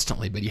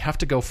constantly, but you have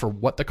to go for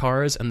what the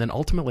car is, and then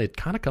ultimately it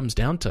kind of comes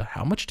down to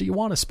how much do you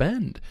want to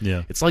spend?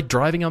 Yeah. It's like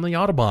driving on the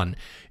Autobahn.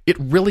 It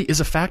really is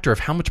a factor of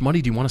how much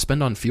money do you want to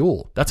spend on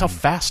fuel. That's how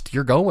fast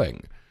you're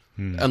going.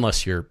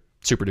 Unless you're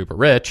super duper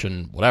rich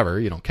and whatever,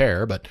 you don't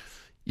care, but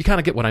you kind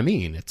of get what I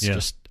mean. It's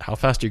just how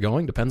fast you're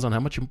going depends on how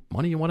much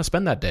money you want to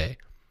spend that day.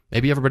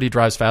 Maybe everybody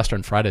drives faster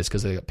on Fridays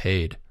because they get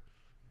paid.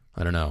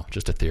 I don't know.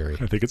 Just a theory.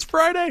 I think it's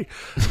Friday.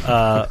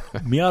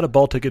 Miata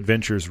Baltic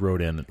Adventures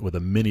wrote in with a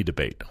mini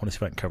debate. I want to see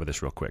if I can cover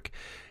this real quick.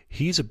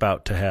 He's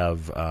about to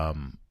have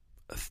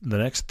the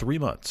next 3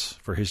 months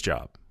for his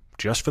job.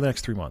 Just for the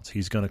next 3 months,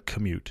 he's going to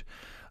commute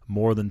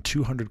more than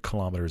 200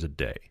 kilometers a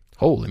day.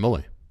 Holy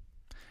moly.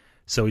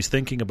 So he's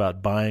thinking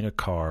about buying a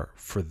car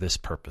for this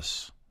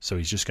purpose. So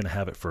he's just going to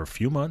have it for a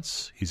few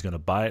months. He's going to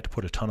buy it to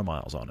put a ton of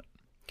miles on it.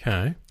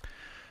 Okay.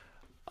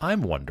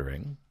 I'm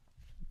wondering,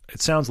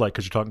 it sounds like,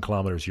 because you're talking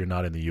kilometers, you're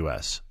not in the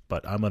U.S.,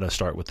 but I'm going to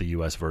start with the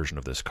U.S. version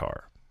of this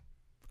car.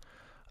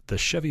 The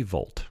Chevy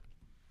Volt.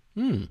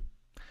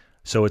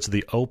 So it's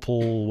the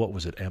Opel, what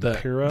was it,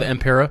 Ampera? The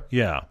Ampera?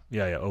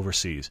 Yeah,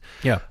 overseas.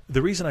 Yeah.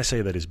 The reason I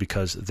say that is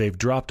because they've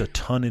dropped a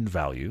ton in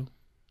value,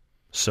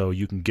 so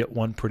you can get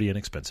one pretty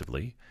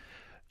inexpensively.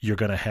 You're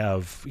going to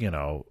have,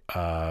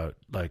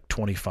 like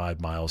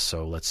 25 miles,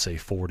 so let's say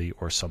 40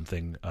 or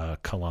something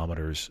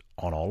kilometers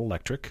on all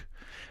electric.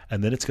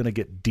 And then it's going to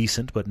get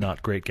decent, but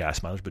not great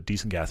gas mileage, but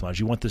decent gas mileage.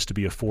 You want this to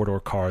be a four-door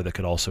car that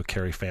could also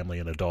carry family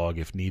and a dog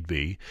if need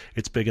be.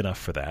 It's big enough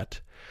for that.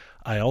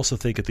 I also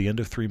think at the end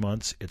of 3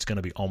 months, it's going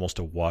to be almost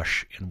a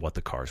wash in what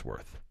the car's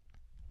worth.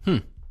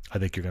 I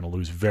think you're going to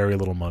lose very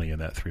little money in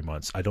that 3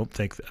 months. I don't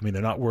think,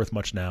 they're not worth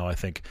much now. I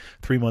think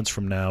 3 months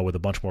from now with a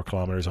bunch more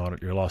kilometers on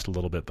it, you're lost a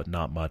little bit, but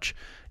not much.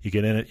 You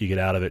get in it, you get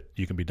out of it,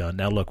 you can be done.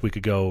 Now, look, we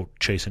could go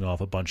chasing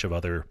off a bunch of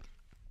other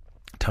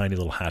tiny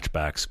little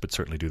hatchbacks, but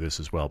certainly do this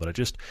as well. But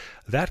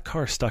that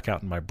car stuck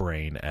out in my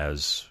brain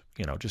as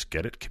just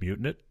get it, commute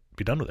in it,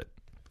 be done with it.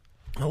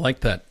 I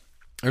like that.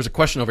 There's a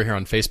question over here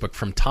on Facebook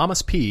from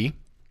Thomas P. It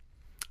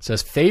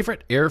says,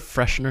 favorite air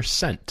freshener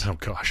scent? Oh,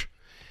 gosh.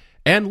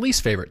 And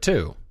least favorite,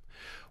 too.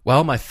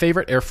 Well, my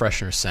favorite air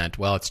freshener scent,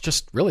 well, it's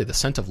just really the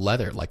scent of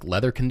leather, like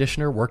leather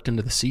conditioner worked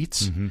into the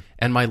seats. Mm-hmm.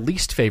 And my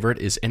least favorite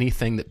is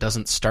anything that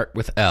doesn't start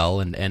with L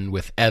and end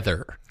with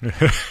ether.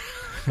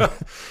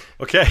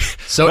 Okay.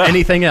 So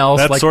anything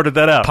else, that like sorted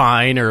that out.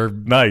 Pine or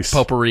Nice.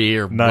 potpourri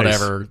or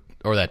whatever,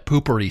 or that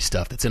poopery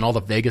stuff that's in all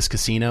the Vegas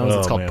casinos.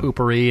 It's called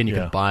poopery, and you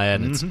can buy it.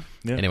 And it's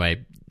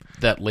anyway,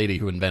 that lady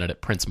who invented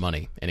it prints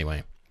money.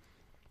 Anyway.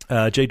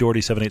 J.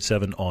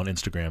 Doherty787 on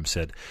Instagram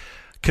said,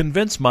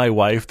 convince my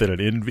wife that an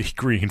Envy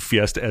Green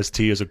Fiesta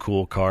ST is a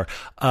cool car.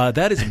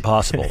 That is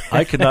impossible.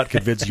 I cannot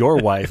convince your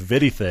wife of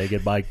anything,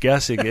 and my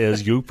guessing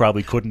is you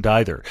probably couldn't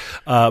either.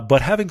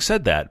 But having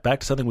said that, back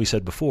to something we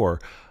said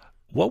before,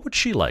 what would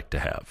she like to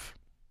have?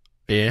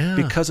 Yeah.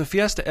 Because a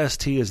Fiesta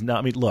ST is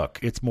not, look,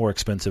 it's more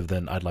expensive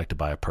than I'd like to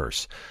buy a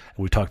purse.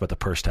 We talked about the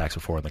purse tax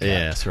before on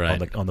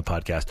the on the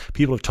podcast.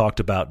 People have talked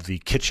about the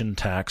kitchen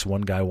tax.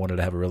 One guy wanted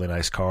to have a really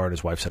nice car, and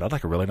his wife said, I'd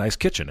like a really nice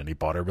kitchen. And he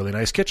bought her a really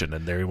nice kitchen,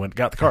 and there he went and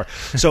got the car.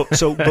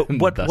 But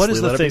what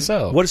is the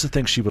thing? What is the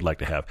thing she would like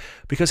to have?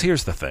 Because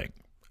here's the thing.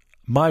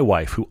 My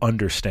wife, who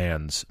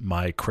understands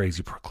my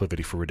crazy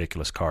proclivity for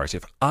ridiculous cars,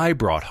 if I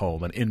brought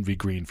home an Envy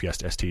Green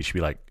Fiesta ST, she'd be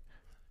like,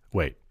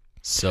 wait.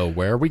 So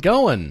where are we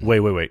going?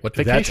 Wait. What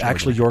vacation That's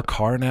actually your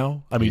car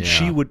now? Yeah.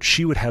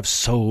 She would have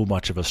so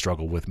much of a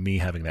struggle with me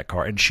having that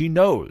car, and she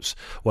knows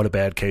what a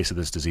bad case of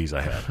this disease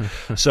I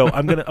have. So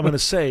I'm gonna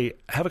say,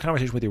 have a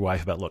conversation with your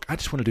wife about, look, I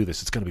just want to do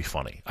this. It's going to be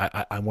funny.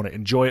 I want to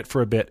enjoy it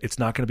for a bit. It's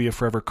not going to be a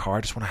forever car.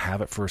 I just want to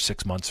have it for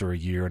 6 months or a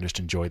year and just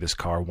enjoy this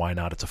car. Why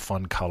not? It's a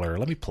fun color.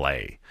 Let me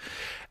play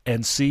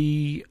and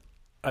see.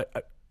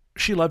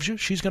 She loves you.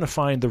 She's going to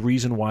find the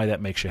reason why that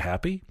makes you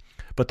happy.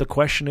 But the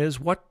question is,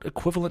 what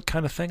equivalent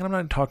kind of thing? And I'm not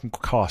even talking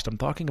cost. I'm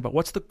talking about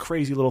what's the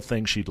crazy little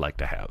thing she'd like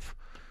to have.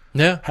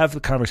 Yeah. Have the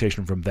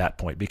conversation from that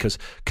point, because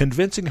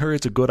convincing her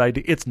it's a good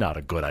idea, it's not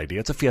a good idea.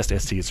 It's a Fiesta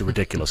ST. It's a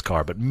ridiculous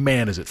car, but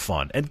man, is it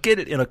fun. And get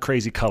it in a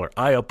crazy color.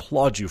 I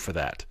applaud you for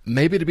that.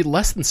 Maybe it'd be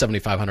less than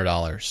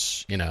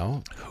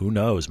 $7,500, Who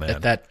knows, man?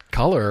 At that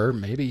color,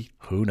 maybe.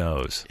 Who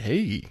knows?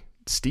 Hey,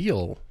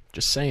 steel.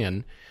 Just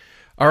saying.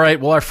 All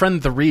right, well, our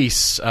friend the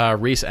Reese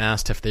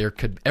asked if there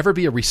could ever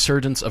be a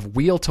resurgence of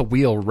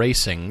wheel-to-wheel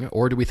racing,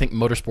 or do we think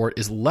motorsport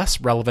is less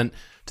relevant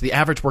to the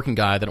average working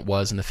guy than it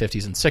was in the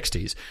 50s and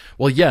 60s?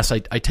 Well, yes, I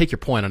take your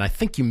point, and I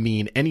think you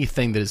mean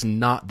anything that is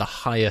not the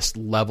highest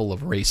level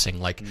of racing,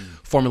 like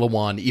Formula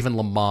One, even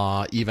Le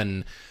Mans,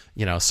 even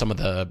some of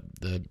the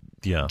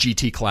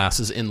GT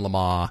classes in Le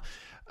Mans.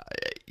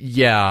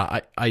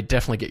 Yeah, I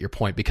definitely get your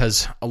point,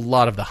 because a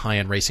lot of the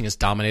high-end racing is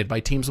dominated by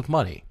teams with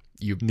money.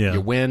 You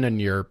win and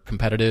you're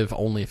competitive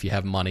only if you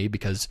have money,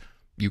 because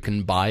you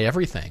can buy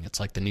everything. It's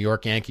like the New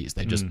York Yankees.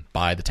 They just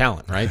buy the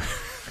talent, right?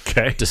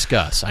 Okay.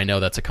 Discuss. I know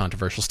that's a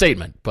controversial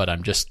statement, but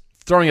I'm just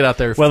throwing it out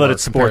there for well, that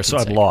it's sports, so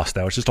I'm sake. Lost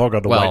now. It's just talking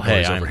about the white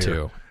noise over I'm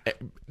here.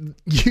 Too.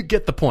 You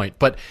get the point.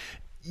 But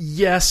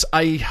yes,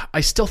 I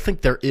still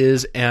think there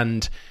is,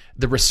 and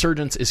the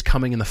resurgence is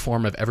coming in the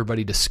form of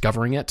everybody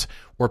discovering it,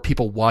 or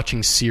people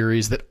watching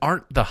series that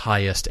aren't the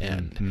highest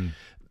end. Mm-hmm.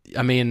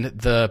 I mean,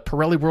 the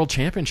Pirelli World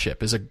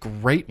Championship is a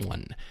great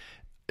one.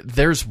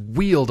 There's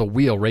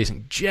wheel-to-wheel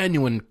racing,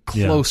 genuine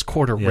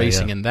close-quarter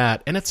racing in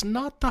that, and it's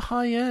not the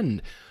high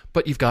end.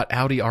 But you've got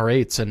Audi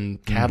R8s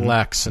and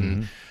Cadillacs,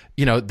 and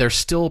there's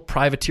still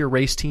privateer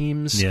race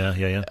teams.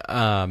 Yeah.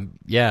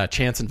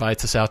 Chance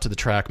invites us out to the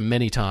track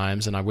many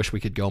times, and I wish we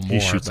could go more. He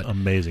shoots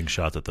amazing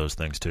shots at those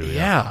things too.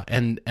 Yeah,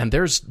 and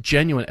there's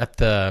genuine at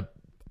the.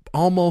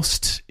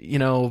 Almost,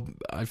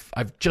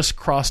 I've just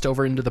crossed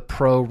over into the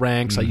pro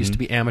ranks. I used to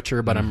be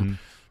amateur, but I'm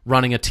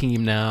running a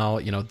team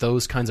now.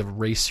 Those kinds of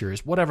race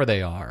series, whatever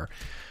they are,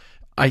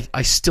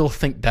 I still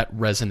think that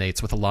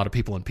resonates with a lot of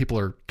people, and people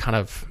are kind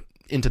of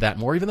into that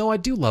more, even though I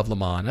do love Le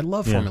Mans. I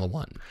love Formula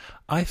One.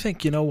 I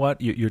think, you know what?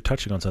 You're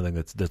touching on something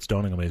that's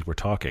dawning on me as we're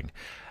talking,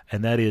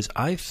 and that is,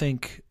 I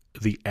think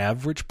the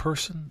average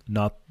person,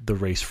 not the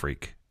race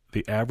freak,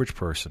 the average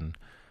person,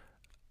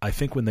 I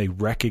think when they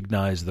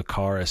recognize the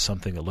car as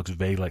something that looks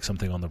vague like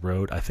something on the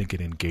road, I think it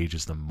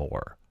engages them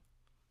more.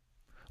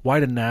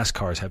 Why do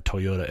NASCARs have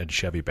Toyota and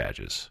Chevy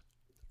badges?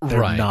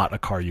 They're not a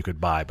car you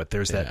could buy, but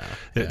there's that.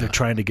 They're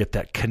trying to get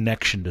that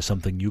connection to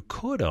something you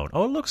could own.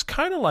 Oh, it looks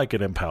kind of like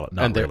an Impala.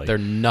 Not really. They're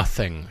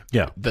nothing.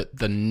 Yeah.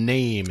 The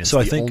name is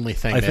only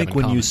thing. I think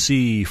when you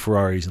see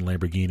Ferraris and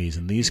Lamborghinis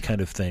and these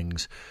kind of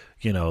things,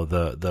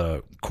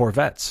 the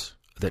Corvettes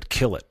that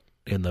kill it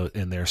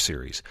in their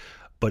series,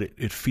 but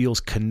it feels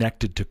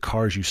connected to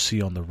cars you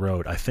see on the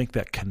road. I think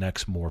that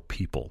connects more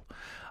people.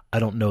 I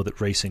don't know that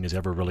racing is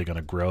ever really going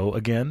to grow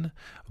again,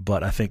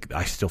 but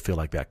I still feel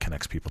like that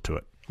connects people to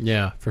it.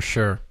 Yeah, for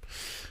sure.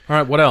 All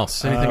right, what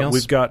else? Anything else?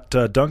 We've got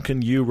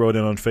Duncan Yu wrote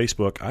in on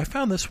Facebook. I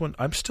found this one.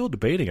 I'm still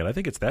debating it. I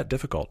think it's that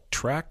difficult.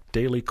 Track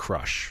Daily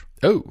Crush.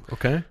 Oh,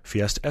 okay.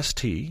 Fiesta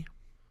ST,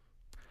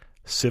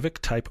 Civic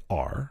Type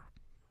R,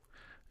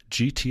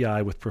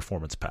 GTI with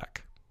Performance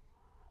Pack.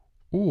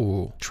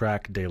 Ooh.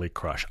 Track Daily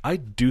Crush. I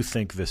do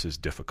think this is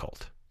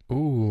difficult.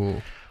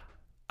 Ooh.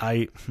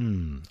 I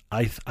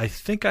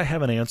think I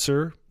have an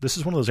answer. This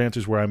is one of those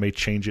answers where I may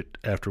change it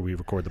after we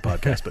record the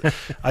podcast, but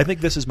I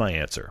think this is my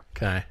answer.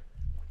 Okay.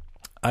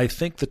 I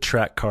think the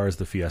track car is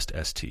the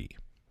Fiesta ST.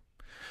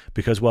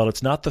 Because while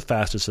it's not the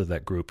fastest of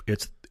that group,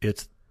 it's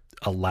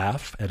a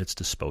laugh and it's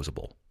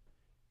disposable.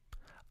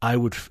 I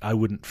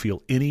wouldn't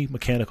feel any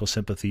mechanical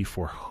sympathy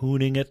for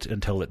hooning it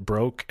until it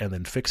broke and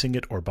then fixing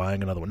it or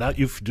buying another one. Now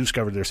you've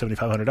discovered they're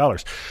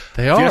 $7,500.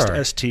 They are.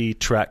 Fiesta ST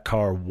track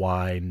car,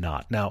 why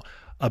not? Now,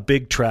 a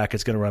big track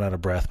is going to run out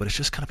of breath, but it's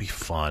just going to be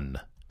fun.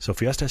 So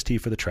Fiesta ST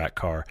for the track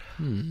car.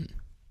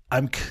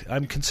 I'm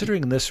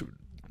considering in this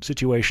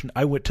situation,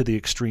 I went to the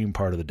extreme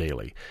part of the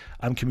daily.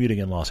 I'm commuting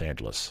in Los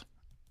Angeles.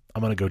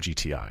 I'm going to go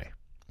GTI.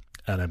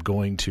 And I'm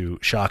going to,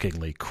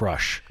 shockingly,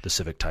 crush the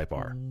Civic Type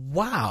R.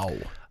 Wow.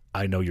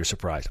 I know you're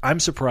surprised. I'm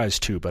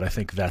surprised too, but I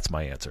think that's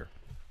my answer.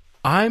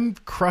 I'm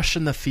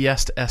crushing the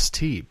Fiesta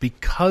ST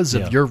because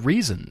of your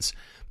reasons.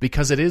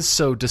 Because it is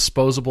so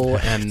disposable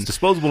and it's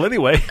disposable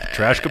anyway.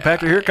 Trash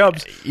compactor, here it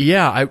comes.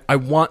 Yeah, I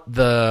want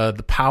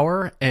the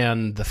power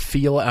and the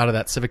feel out of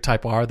that Civic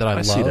Type R that I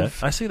love.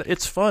 I see that.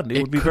 It's fun.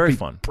 It would be very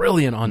fun.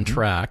 Brilliant on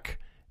track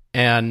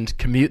and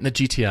commute in the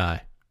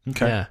GTI.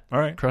 Okay. Yeah. All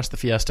right. Crush the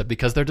Fiesta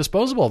because they're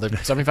disposable. They're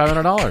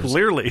 $7,500.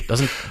 Clearly.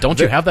 Don't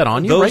you have that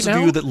on you right now? Those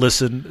of you that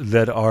listen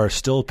that are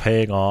still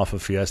paying off a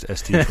Fiesta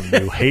ST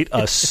from you hate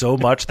us so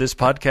much this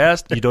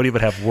podcast, you don't even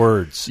have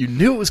words. You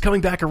knew it was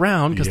coming back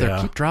around because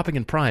they keep dropping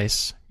in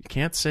price. You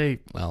can't say,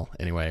 well,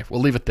 anyway,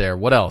 we'll leave it there.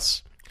 What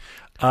else?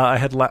 I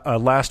had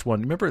last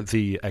one. Remember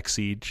the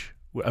Exige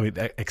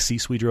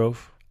we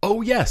drove?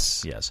 Oh,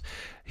 yes. Yes.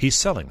 He's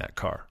selling that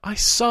car. I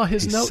saw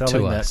his note to us. He's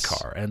selling that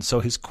car. And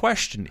so his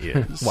question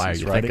is... Why, are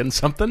you thinking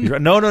something?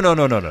 No.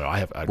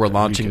 We're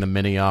launching the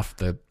Mini off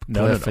the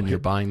cliff and you're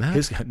buying that?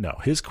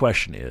 His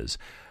question is,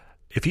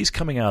 if he's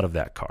coming out of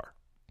that car,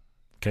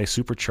 okay,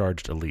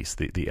 supercharged Elise,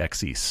 the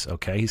Exige,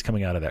 okay, he's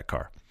coming out of that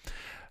car.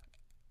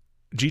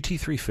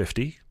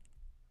 GT350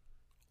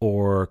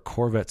 or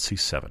Corvette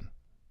C7?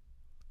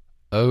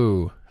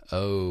 Oh.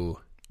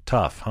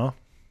 Tough, huh?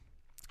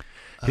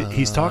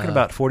 He's talking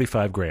about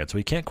 $45,000, so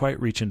he can't quite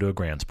reach into a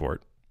Grand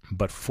Sport.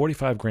 But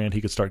 $45,000,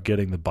 he could start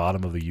getting the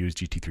bottom of the used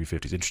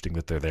GT350s. Interesting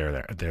that they're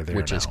there. They're there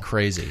which now. Is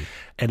crazy.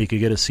 And he could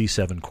get a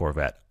C7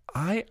 Corvette.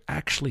 I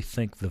actually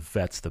think the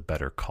Vette's the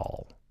better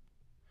call.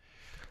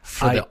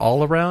 For the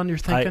all around, you're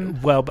thinking?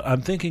 But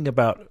I'm thinking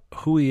about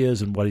who he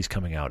is and what he's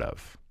coming out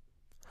of.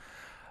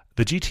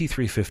 The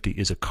GT350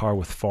 is a car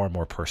with far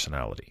more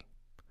personality,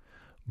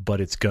 but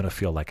it's going to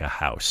feel like a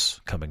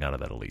house coming out of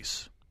that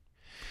Elise.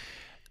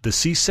 The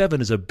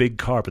C7 is a big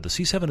car, but the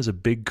C7 is a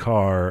big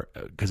car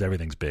because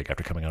everything's big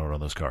after coming out of one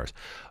of those cars.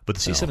 But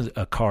the C7 is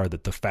a car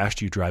that the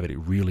faster you drive it, it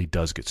really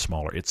does get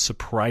smaller. It's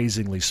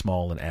surprisingly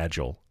small and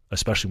agile,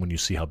 especially when you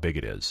see how big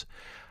it is.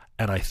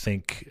 And I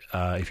think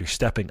if you're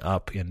stepping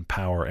up in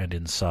power and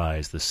in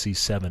size, the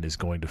C7 is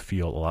going to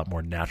feel a lot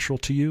more natural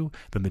to you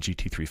than the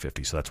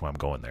GT350, so that's why I'm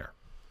going there.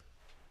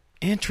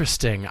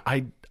 Interesting.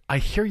 I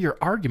hear your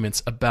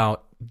arguments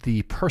about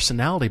the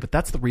personality, but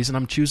that's the reason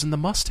I'm choosing the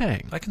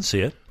Mustang. I can see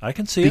it.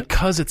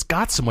 Because it's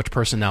got so much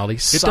personality.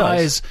 Size,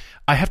 does.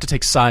 I have to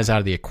take size out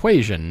of the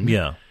equation.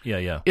 Yeah.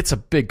 It's a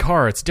big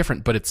car. It's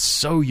different, but it's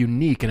so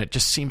unique, and it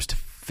just seems to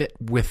fit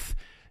with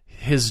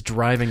his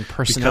driving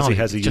personality.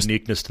 Because he has a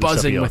uniqueness to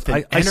buzzing the with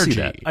an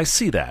energy. I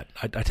see that.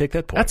 I take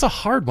that point. That's a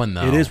hard one,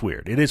 though. It is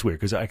weird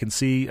because I can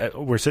see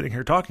we're sitting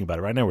here talking about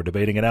it right now. We're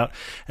debating it out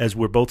as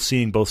we're both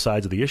seeing both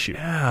sides of the issue.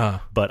 Yeah.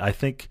 But I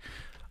think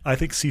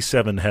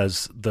C7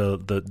 has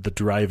the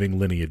driving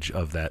lineage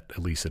of that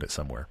Elise in it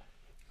somewhere.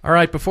 All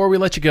right, before we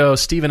let you go,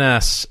 Stephen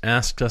S.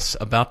 asked us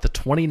about the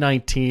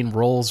 2019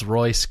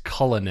 Rolls-Royce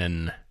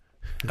Cullinan.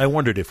 I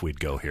wondered if we'd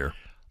go here.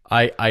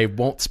 I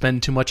won't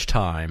spend too much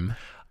time.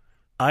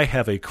 I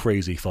have a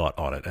crazy thought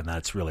on it, and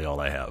that's really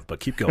all I have. But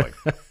keep going.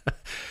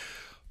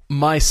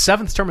 My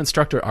 7th term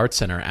instructor at Art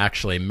Center,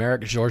 actually,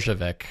 Marek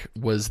Djordjevic,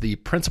 was the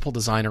principal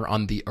designer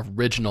on the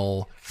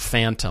original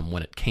Phantom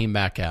when it came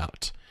back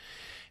out.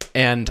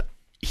 And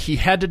he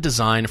had to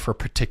design for a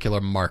particular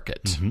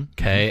market,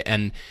 okay?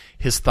 And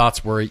his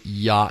thoughts were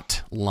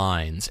yacht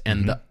lines,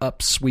 and the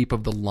upsweep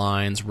of the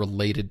lines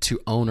related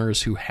to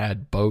owners who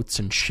had boats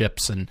and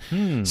ships and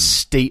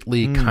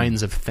stately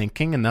kinds of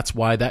thinking, and that's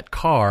why that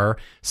car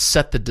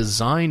set the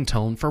design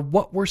tone for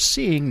what we're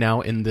seeing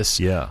now in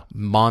this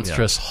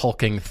monstrous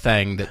hulking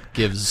thing that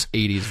gives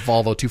 80s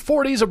Volvo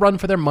 240s a run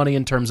for their money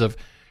in terms of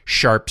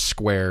sharp,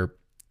 square,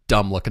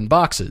 dumb-looking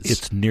boxes.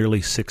 It's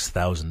nearly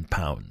 6,000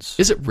 pounds.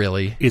 Is it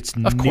really?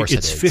 Of course it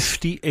is. It's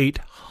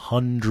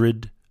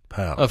 5,800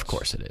 pounds. Of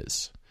course it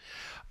is.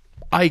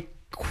 I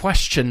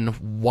question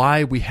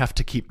why we have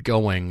to keep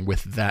going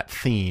with that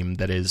theme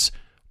that is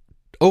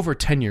over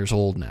 10 years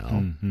old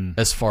now,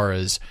 as far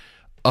as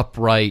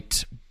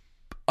upright,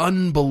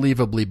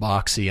 unbelievably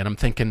boxy. And I'm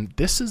thinking,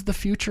 this is the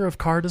future of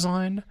car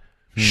design?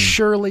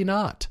 Surely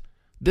not.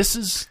 This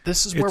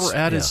is where we're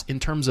at is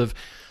in terms of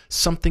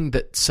something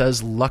that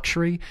says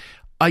luxury.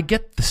 I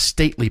get the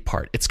stately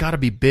part. It's got to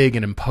be big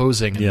and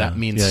imposing, and that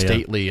means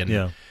stately.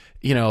 And,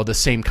 the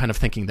same kind of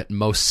thinking that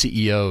most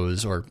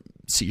CEOs or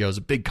CEOs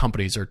of big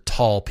companies are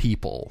tall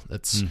people.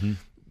 That's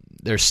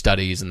there's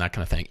studies and that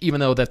kind of thing.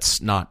 Even though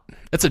that's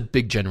a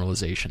big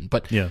generalization.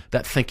 But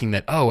that thinking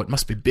that, it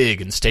must be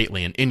big and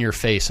stately and in your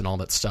face and all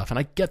that stuff. And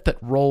I get that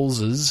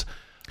Rolls's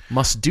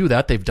must do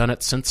that. They've done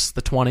it since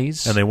the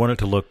 20s. And they want it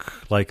to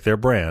look like their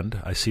brand.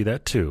 I see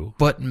that too.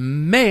 But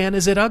man,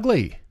 is it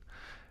ugly.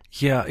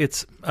 Yeah,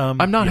 it's...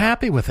 I'm not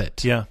happy with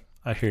it. Yeah,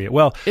 I hear you.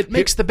 Well, it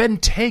makes the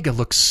Bentayga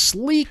look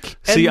sleek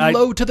and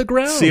low to the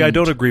ground. See, I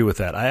don't agree with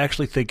that. I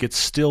actually think it's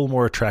still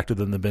more attractive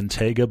than the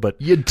Bentayga, but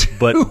you do.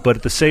 But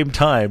at the same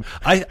time,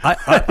 I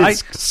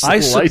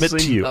submit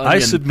to you.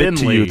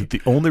 That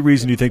the only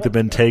reason you think the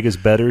Bentayga is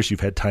better is you've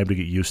had time to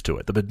get used to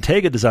it. The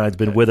Bentayga design's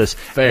been with us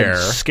and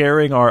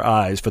scaring our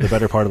eyes for the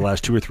better part of the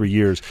last 2 or 3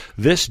 years.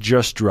 This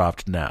just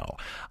dropped now.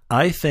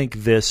 I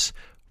think this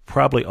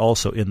probably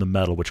also in the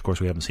metal, which of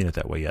course we haven't seen it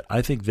that way yet.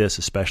 I think this,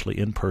 especially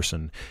in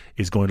person,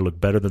 is going to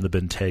look better than the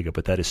Bentayga,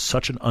 but that is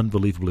such an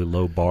unbelievably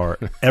low bar.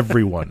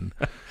 Everyone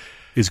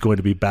is going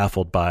to be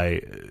baffled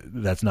by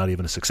that's not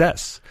even a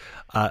success.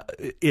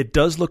 It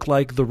does look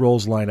like the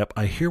Rolls lineup.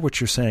 I hear what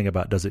you're saying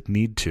about does it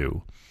need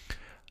to.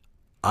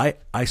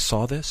 I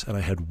saw this and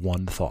I had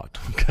one thought.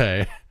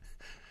 Okay.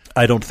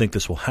 I don't think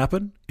this will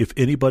happen. If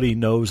anybody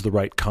knows the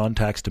right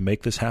contacts to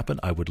make this happen,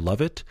 I would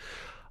love it.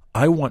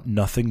 I want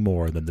nothing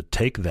more than to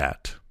take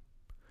that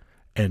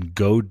and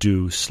go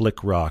do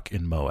Slick Rock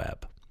in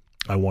Moab.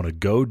 I want to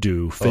go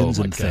do Fins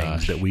and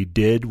Things that we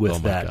did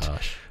with that.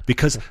 Gosh.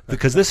 Because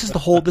this is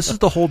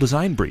the whole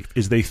design brief.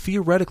 Is they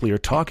theoretically are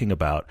talking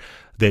about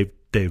they've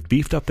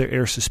beefed up their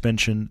air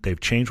suspension.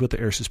 They've changed what the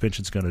air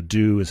suspension is going to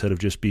do. Instead of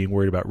just being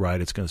worried about ride,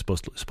 it's going to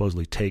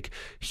supposedly take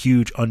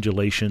huge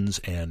undulations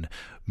and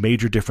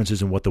major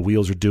differences in what the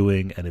wheels are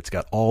doing, and it's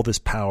got all this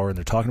power. And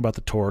they're talking about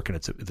the torque, and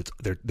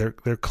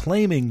they're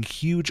claiming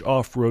huge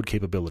off-road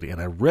capability. And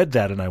I read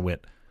that and I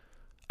went,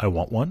 I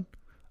want one.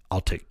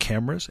 I'll take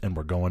cameras, and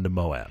we're going to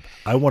Moab.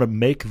 I want to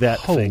make that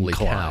thing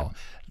climb. Cow.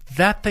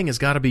 That thing has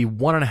got to be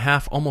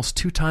 1.5, almost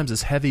 2 times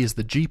as heavy as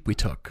the Jeep we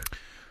took.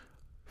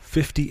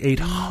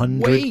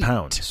 5,800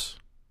 pounds.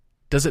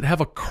 Does it have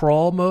a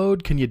crawl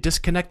mode? Can you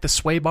disconnect the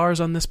sway bars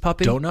on this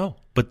puppy? Don't know.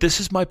 But this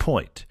is my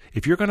point.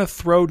 If you're going to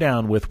throw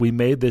down with we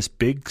made this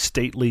big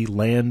stately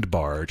land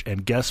barge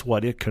and guess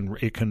what, it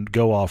can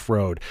go off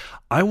road.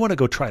 I want to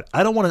go try it.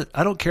 I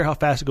don't care how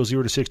fast it goes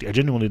 0 to 60. I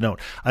genuinely don't.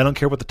 I don't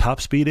care what the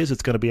top speed is.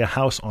 It's going to be a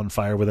house on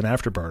fire with an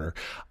afterburner.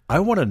 I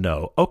want to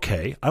know,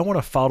 okay, I want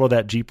to follow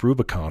that Jeep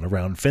Rubicon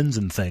around Fins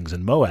and Things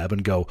in Moab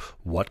and go,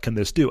 what can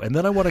this do? And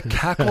then I want to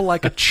cackle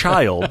like a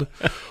child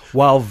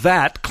while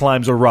that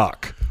climbs a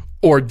rock.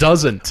 Or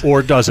doesn't.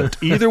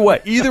 Either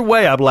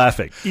way, I'm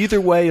laughing. Either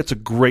way, it's a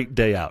great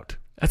day out.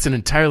 That's an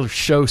entire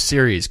show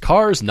series.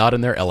 Cars not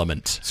in their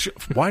element.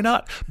 Why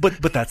not?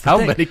 But that's the How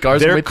thing. many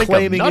cars they're do we think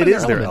claiming of? it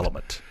is their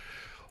element.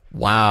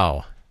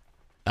 Wow.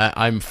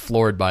 I'm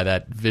floored by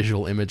that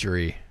visual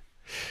imagery.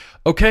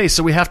 Okay,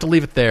 so we have to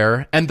leave it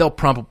there, and they'll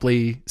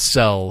probably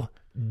sell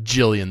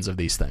jillions of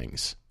these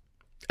things.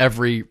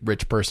 Every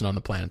rich person on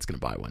the planet's going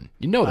to buy one.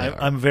 You know they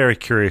are. I'm very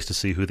curious to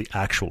see who the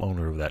actual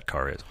owner of that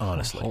car is,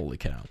 honestly. Oh, holy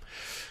cow.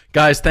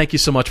 Guys, thank you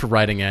so much for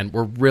writing in.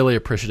 We're really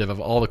appreciative of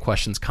all the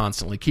questions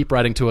constantly. Keep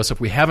writing to us if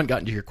we haven't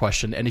gotten to your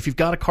question. And if you've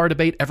got a car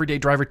debate,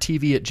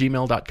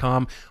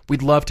 everydaydrivertv@gmail.com.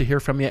 We'd love to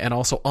hear from you. And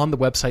also on the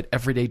website,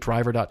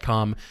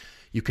 everydaydriver.com.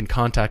 You can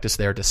contact us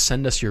there to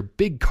send us your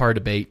big car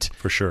debate.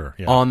 For sure.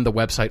 Yeah. On the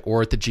website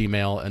or at the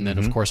Gmail. And then,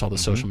 of course, all the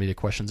social media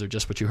questions are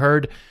just what you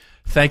heard.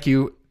 Thank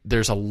you.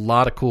 There's a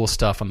lot of cool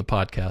stuff on the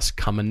podcast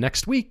coming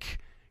next week.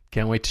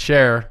 Can't wait to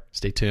share.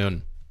 Stay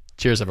tuned.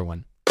 Cheers,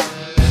 everyone.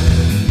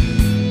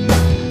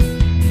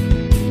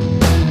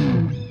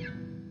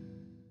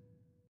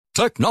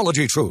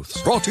 Technology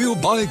Truths, brought to you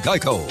by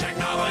Geico.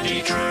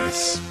 Technology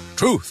Truths.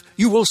 Truth,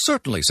 you will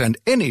certainly send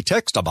any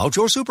text about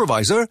your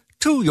supervisor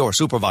to your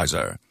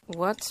supervisor.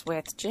 What's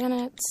with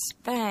Janet's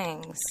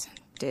bangs?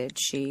 Did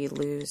she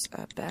lose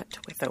a bet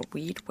with a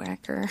weed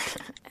whacker?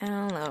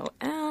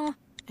 LOL.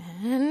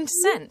 And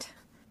send.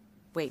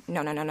 Wait,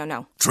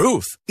 no.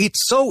 Truth,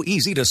 it's so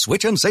easy to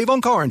switch and save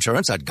on car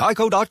insurance at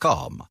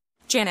Geico.com.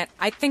 Janet,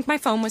 I think my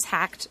phone was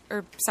hacked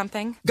or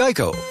something.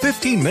 Geico,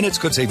 15 minutes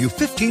could save you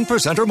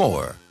 15% or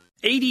more.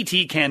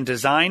 ADT can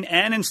design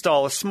and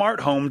install a smart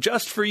home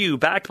just for you,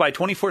 backed by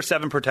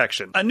 24/7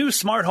 protection. A new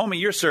smart home at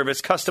your service,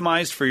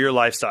 customized for your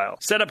lifestyle.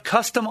 Set up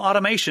custom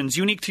automations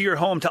unique to your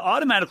home to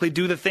automatically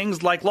do the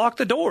things like lock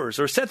the doors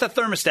or set the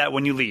thermostat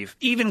when you leave.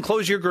 Even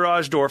close your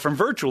garage door from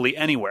virtually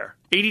anywhere.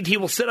 ADT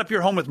will set up your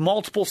home with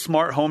multiple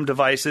smart home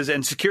devices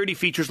and security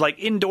features like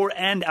indoor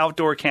and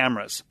outdoor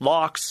cameras,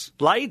 locks,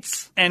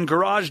 lights, and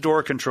garage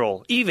door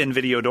control, even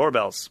video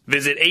doorbells.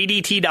 Visit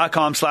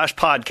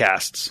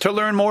ADT.com/podcasts to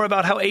learn more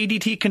about how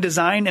ADT can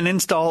design and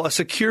install a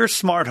secure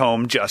smart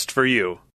home just for you.